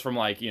 Normally it goes from,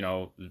 like, you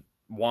know,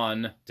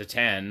 1 to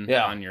 10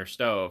 on your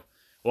stove.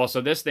 Well,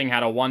 so this thing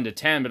had a 1 to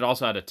 10, but it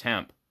also had a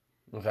temp.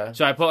 Okay.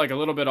 So I put like a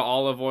little bit of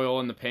olive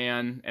oil in the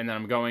pan, and then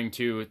I'm going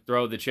to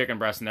throw the chicken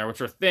breasts in there, which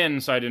are thin,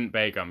 so I didn't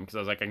bake them, because I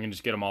was like, I can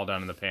just get them all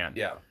done in the pan.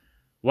 Yeah.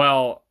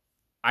 Well,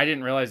 I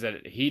didn't realize that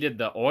it heated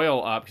the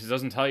oil up, because it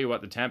doesn't tell you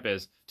what the temp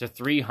is, to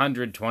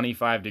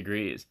 325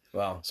 degrees.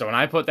 Wow. So when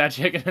I put that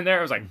chicken in there,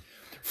 it was like...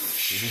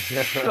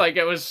 like,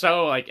 it was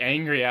so, like,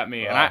 angry at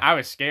me, and I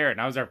was scared,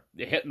 and I was there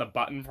hitting the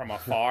button from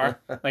afar,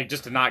 like,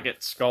 just to not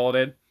get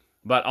scolded.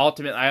 But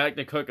ultimately, I like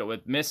to cook it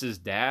with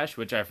Mrs. Dash,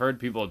 which I've heard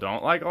people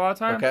don't like a lot of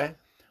times. Okay.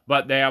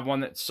 But they have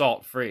one that's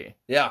salt-free.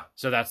 Yeah.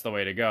 So that's the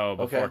way to go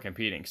before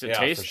competing. Because it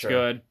tastes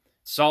good,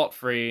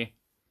 salt-free,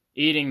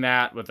 eating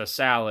that with a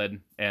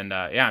salad. And,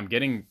 I'm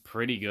getting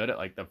pretty good at,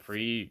 like, the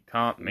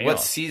pre-comp meal. What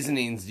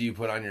seasonings do you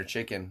put on your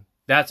chicken?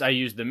 I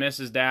use the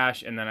Mrs.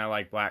 Dash, and then I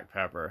like black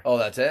pepper. Oh,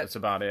 that's it? That's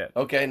about it.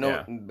 Okay,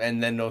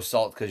 and then no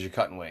salt because you're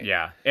cutting weight.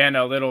 Yeah. And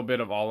a little bit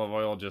of olive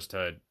oil just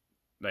to,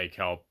 like,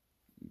 help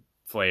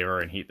flavor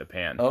and heat the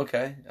pan.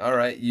 Okay. All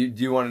right. Do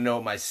you want to know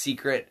what my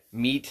secret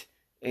meat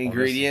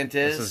ingredient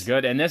is? This is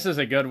good. And this is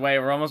a good way.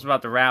 We're almost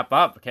about to wrap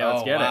up. Okay,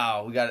 let's get it.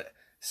 Wow. We got it.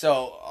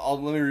 So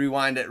let me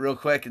rewind it real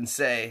quick and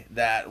say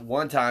that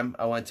one time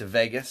I went to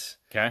Vegas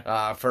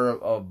for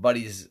a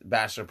buddy's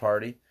bachelor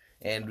party.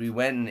 And we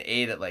went and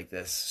ate at like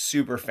this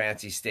super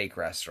fancy steak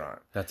restaurant.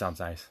 That sounds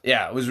nice.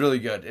 Yeah, it was really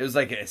good. It was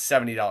like a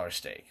 $70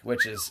 steak,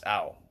 which is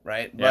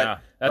right? Yeah,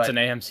 that's an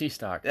AMC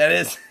stock. That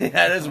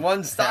is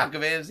one stock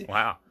of AMC.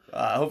 Wow.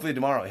 Hopefully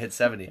tomorrow it hits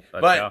 70.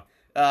 Let's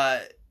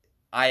go.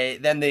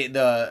 Then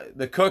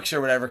the cooks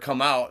or whatever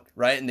come out,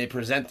 right, and they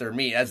present their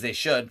meat as they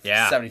should for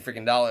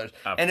 $70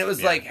 and it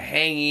was like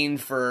hanging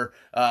for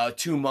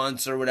 2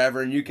 months or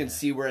whatever, and you can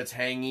see where it's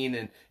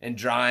hanging and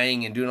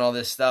drying and doing all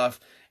this stuff.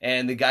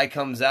 And the guy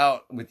comes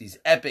out with these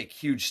epic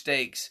huge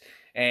steaks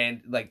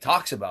and like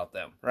talks about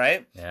them,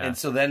 right? Yeah. And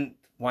so then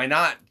why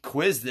not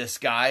quiz this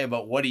guy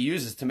about what he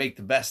uses to make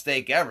the best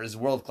steak ever? It's a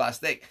world-class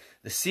steak.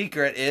 The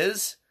secret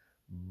is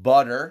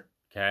butter.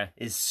 Okay.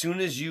 As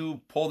soon as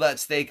you pull that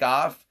steak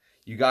off,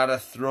 you got to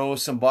throw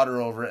some butter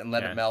over it and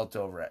let it melt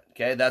over it.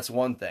 Okay? That's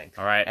one thing.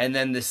 All right. And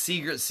then the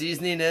secret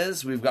seasoning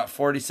is we've got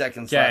 40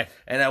 seconds left.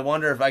 And I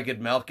wonder if I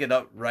could milk it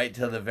up right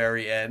to the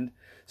very end.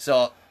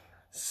 So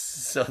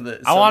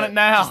I want it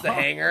now. Just the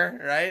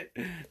hanger, right?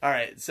 All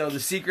right. So the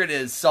secret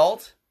is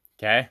salt,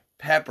 Okay.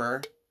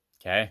 pepper,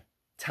 Okay.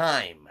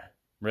 thyme.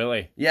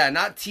 Really? Yeah,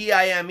 not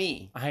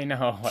T-I-M-E. I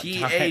know. What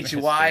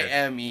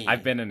T-H-Y-M-E.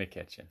 I've been in the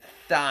kitchen.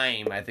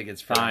 Thyme, I think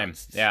it's Thyme.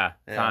 pronounced. Yeah,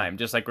 thyme.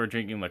 Just like we're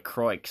drinking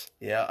LaCroix.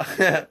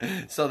 Yeah.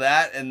 So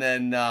that, and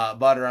then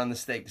butter on the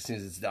steak as soon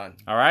as it's done.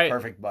 All right.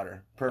 Perfect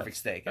butter. Perfect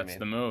steak. That's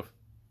the move.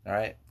 All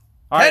right.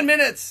 All 10 right.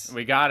 minutes.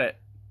 We got it.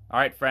 All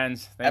right,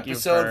 friends. Thank you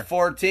for Episode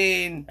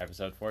 14.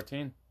 Episode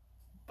 14.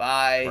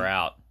 Bye. We're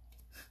out.